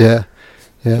life. Yeah.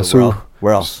 Yeah. So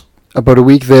where else? About a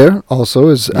week there also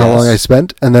is how long I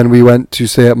spent. And then we went to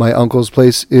stay at my uncle's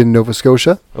place in Nova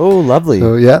Scotia. Oh, lovely.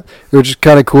 So, yeah. It was just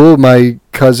kind of cool. My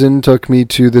cousin took me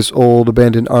to this old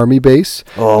abandoned army base.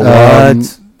 Oh,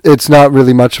 what? It's not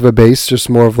really much of a base, just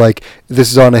more of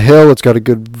this is on a hill. It's got a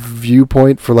good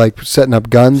viewpoint for setting up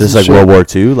guns. This is World War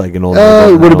II, like an old.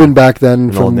 It would have been back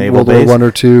then from World War One or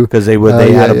two, because they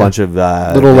had a bunch of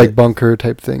little bunker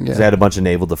type thing. Yeah, they had a bunch of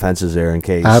naval defenses there in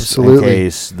case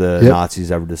the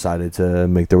Nazis ever decided to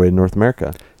make their way to North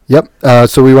America. Yep.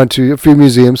 So we went to a few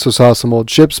museums, so saw some old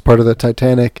ships, part of the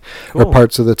Titanic, or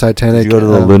parts of the Titanic. Did you go to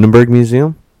the Lunenburg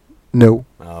Museum? No.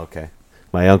 Oh, okay.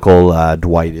 My uncle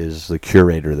Dwight is the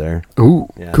curator there. Ooh,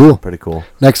 yeah, cool. Pretty cool.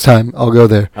 Next time, I'll go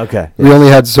there. Okay. We only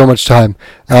had so much time.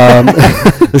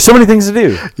 There's so many things to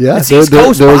do. Yeah. It's East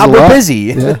Coast, Bob. We're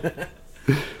busy. Yeah.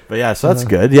 But yeah, so that's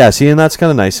good. Yeah, see, and that's kind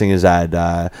of nice thing is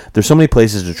that there's so many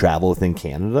places to travel within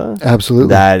Canada. Absolutely.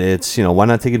 That it's, why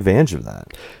not take advantage of that?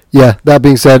 Yeah, that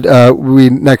being said, we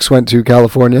next went to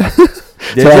California.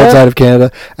 So outside of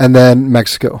Canada, and then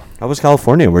Mexico. How was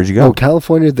California? Where'd you go? Oh,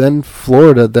 California, then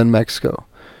Florida, then Mexico.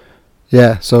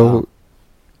 Yeah, so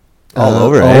all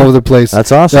over the place.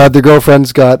 That's awesome. The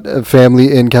girlfriend's got a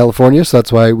family in California, so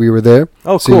that's why we were there.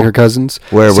 Oh, seeing cool. her cousins.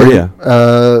 Where were you?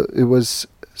 It was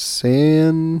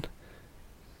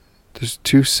There's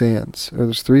two Sands, or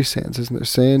there's three Sands, isn't there?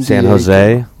 San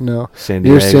Jose? No. San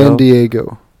Diego? Near San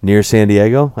Diego. Near San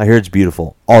Diego? I hear it's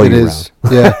beautiful all year round.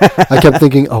 Yeah. I kept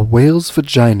thinking, a whale's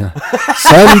vagina.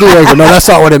 San Diego. No, that's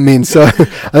not what it means. So I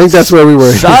think that's where we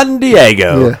were. San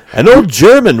Diego. Yeah. An old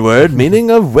German word meaning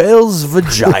a whale's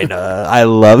vagina. I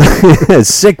love it.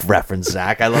 Sick reference,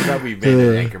 Zach. I love that we made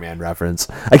an Anchorman reference.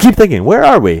 I keep thinking, where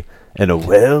are we? In a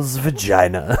whale's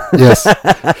vagina. Yes.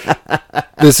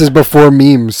 This is before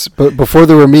memes. But before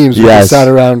there were memes, we sat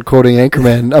around quoting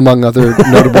Anchorman, among other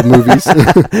notable movies.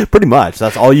 Pretty much.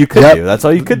 That's all you could do. That's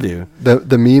all you could do.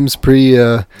 The memes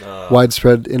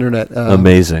widespread internet.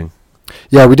 Amazing.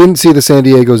 Yeah, we didn't see the San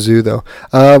Diego Zoo, though.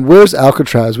 Where's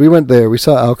Alcatraz? We went there. We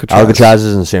saw Alcatraz. Alcatraz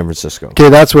is in San Francisco. Okay,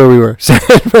 that's where we were. San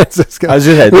Francisco. I was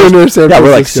just saying.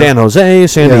 We're like San Jose,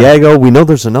 San Diego. We know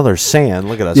there's another San.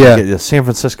 Look at us. Yeah. San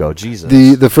Francisco. Jesus.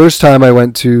 The first time I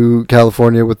went to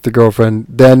California with the girlfriend,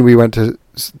 then we went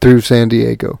through San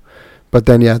Diego. But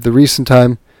then, the recent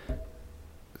time,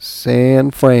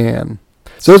 San Fran.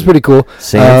 So it was pretty cool.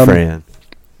 San Fran.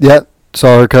 Yeah.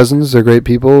 Saw her cousins. They're great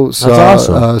people. Saw That's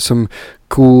awesome. Some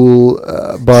cool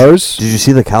bars. Did you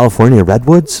see the California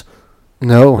redwoods?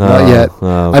 No, not yet. Okay.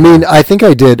 I mean, I think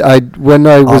I did. When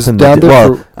I was down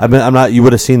there. I'm not. You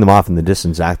would have seen them off in the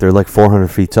distance, Zach. They're like 400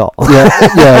 feet tall.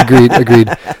 Yeah. Agreed.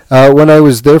 When I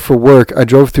was there for work, I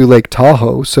drove through Lake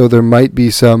Tahoe, so there might be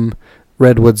some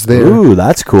redwoods there. Ooh,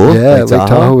 that's cool. Yeah, Lake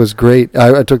Tahoe was great.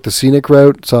 I took the scenic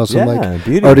route. Saw some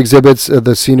art exhibits.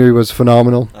 The scenery was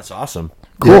phenomenal. That's awesome.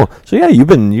 Cool. Yeah. So yeah, you've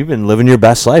been living your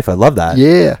best life. I love that.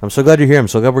 Yeah. I'm so glad you're here. I'm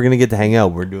so glad we're gonna get to hang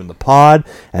out. We're doing the pod,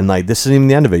 and like this isn't even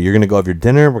the end of it. You're gonna go have your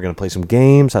dinner. We're gonna play some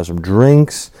games, have some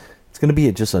drinks. It's gonna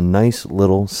be just a nice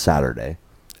little Saturday.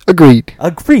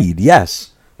 Agreed. Yes.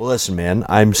 Well, listen, man.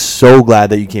 I'm so glad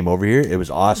that you came over here. It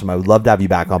was awesome. I would love to have you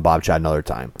back on Bobchat another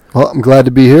time. Well, I'm glad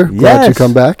to be here. Glad to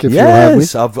come back if you'll have me.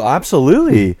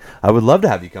 Absolutely. I would love to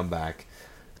have you come back.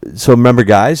 So remember,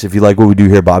 guys, if you like what we do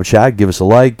here at Bobchat, give us a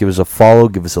like, give us a follow,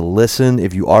 give us a listen.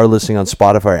 If you are listening on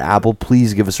Spotify or Apple,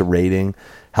 please give us a rating.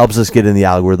 Helps us get in the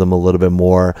algorithm a little bit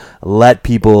more. Let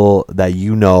people that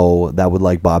you know that would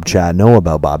like Bobchat know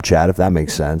about Bobchat, if that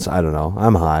makes sense. I don't know.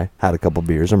 I'm high. Had a couple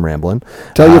beers. I'm rambling.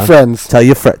 Tell your friends. Tell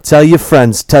your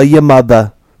friends. Tell your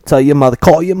mother.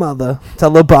 Call your mother.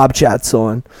 Tell her Bobchat's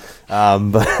on.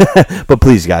 But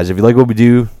please, guys, if you like what we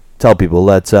do, tell people.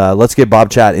 Let's get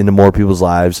Bobchat into more people's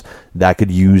lives that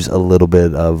could use a little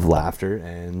bit of laughter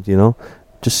and,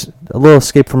 just a little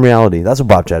escape from reality. That's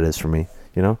what Bobchat is for me,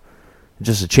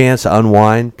 Just a chance to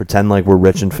unwind, pretend like we're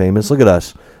rich and famous. Look at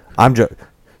us. I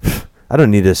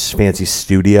don't need this fancy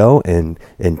studio in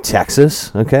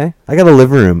Texas, okay? I got a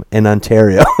living room in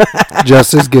Ontario.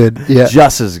 Just as good. Yeah.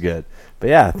 Just as good.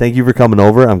 But yeah, thank you for coming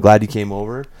over. I'm glad you came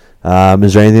over.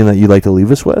 Is there anything that you'd like to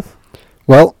leave us with?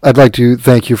 Well, I'd like to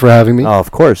thank you for having me. Oh, of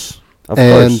course. Of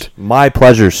course. My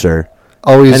pleasure, sir.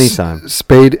 Always anytime.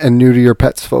 Spayed and neuter your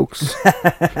pets, folks.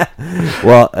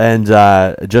 Well, and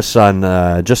just on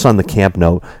the camp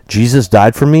note, Jesus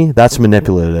died for me. That's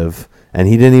manipulative, and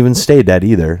he didn't even stay dead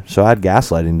either. So I add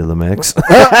gaslighting to the mix. All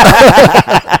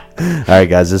right,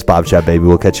 guys, this is Bobchat Baby.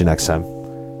 We'll catch you next time.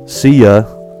 See ya.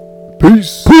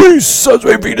 Peace. Peace. I was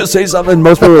waiting for you to say something.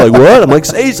 Most people are like, "What?" I'm like,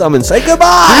 "Say something. Say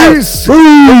goodbye." Peace.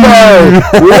 Goodbye.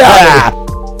 Yeah.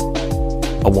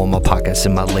 I want my pockets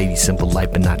in my lady, simple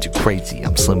life but not too crazy.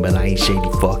 I'm slim but I ain't shady,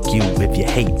 fuck you if you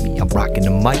hate me. I'm rocking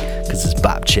the mic cause it's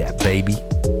Bobchat, baby.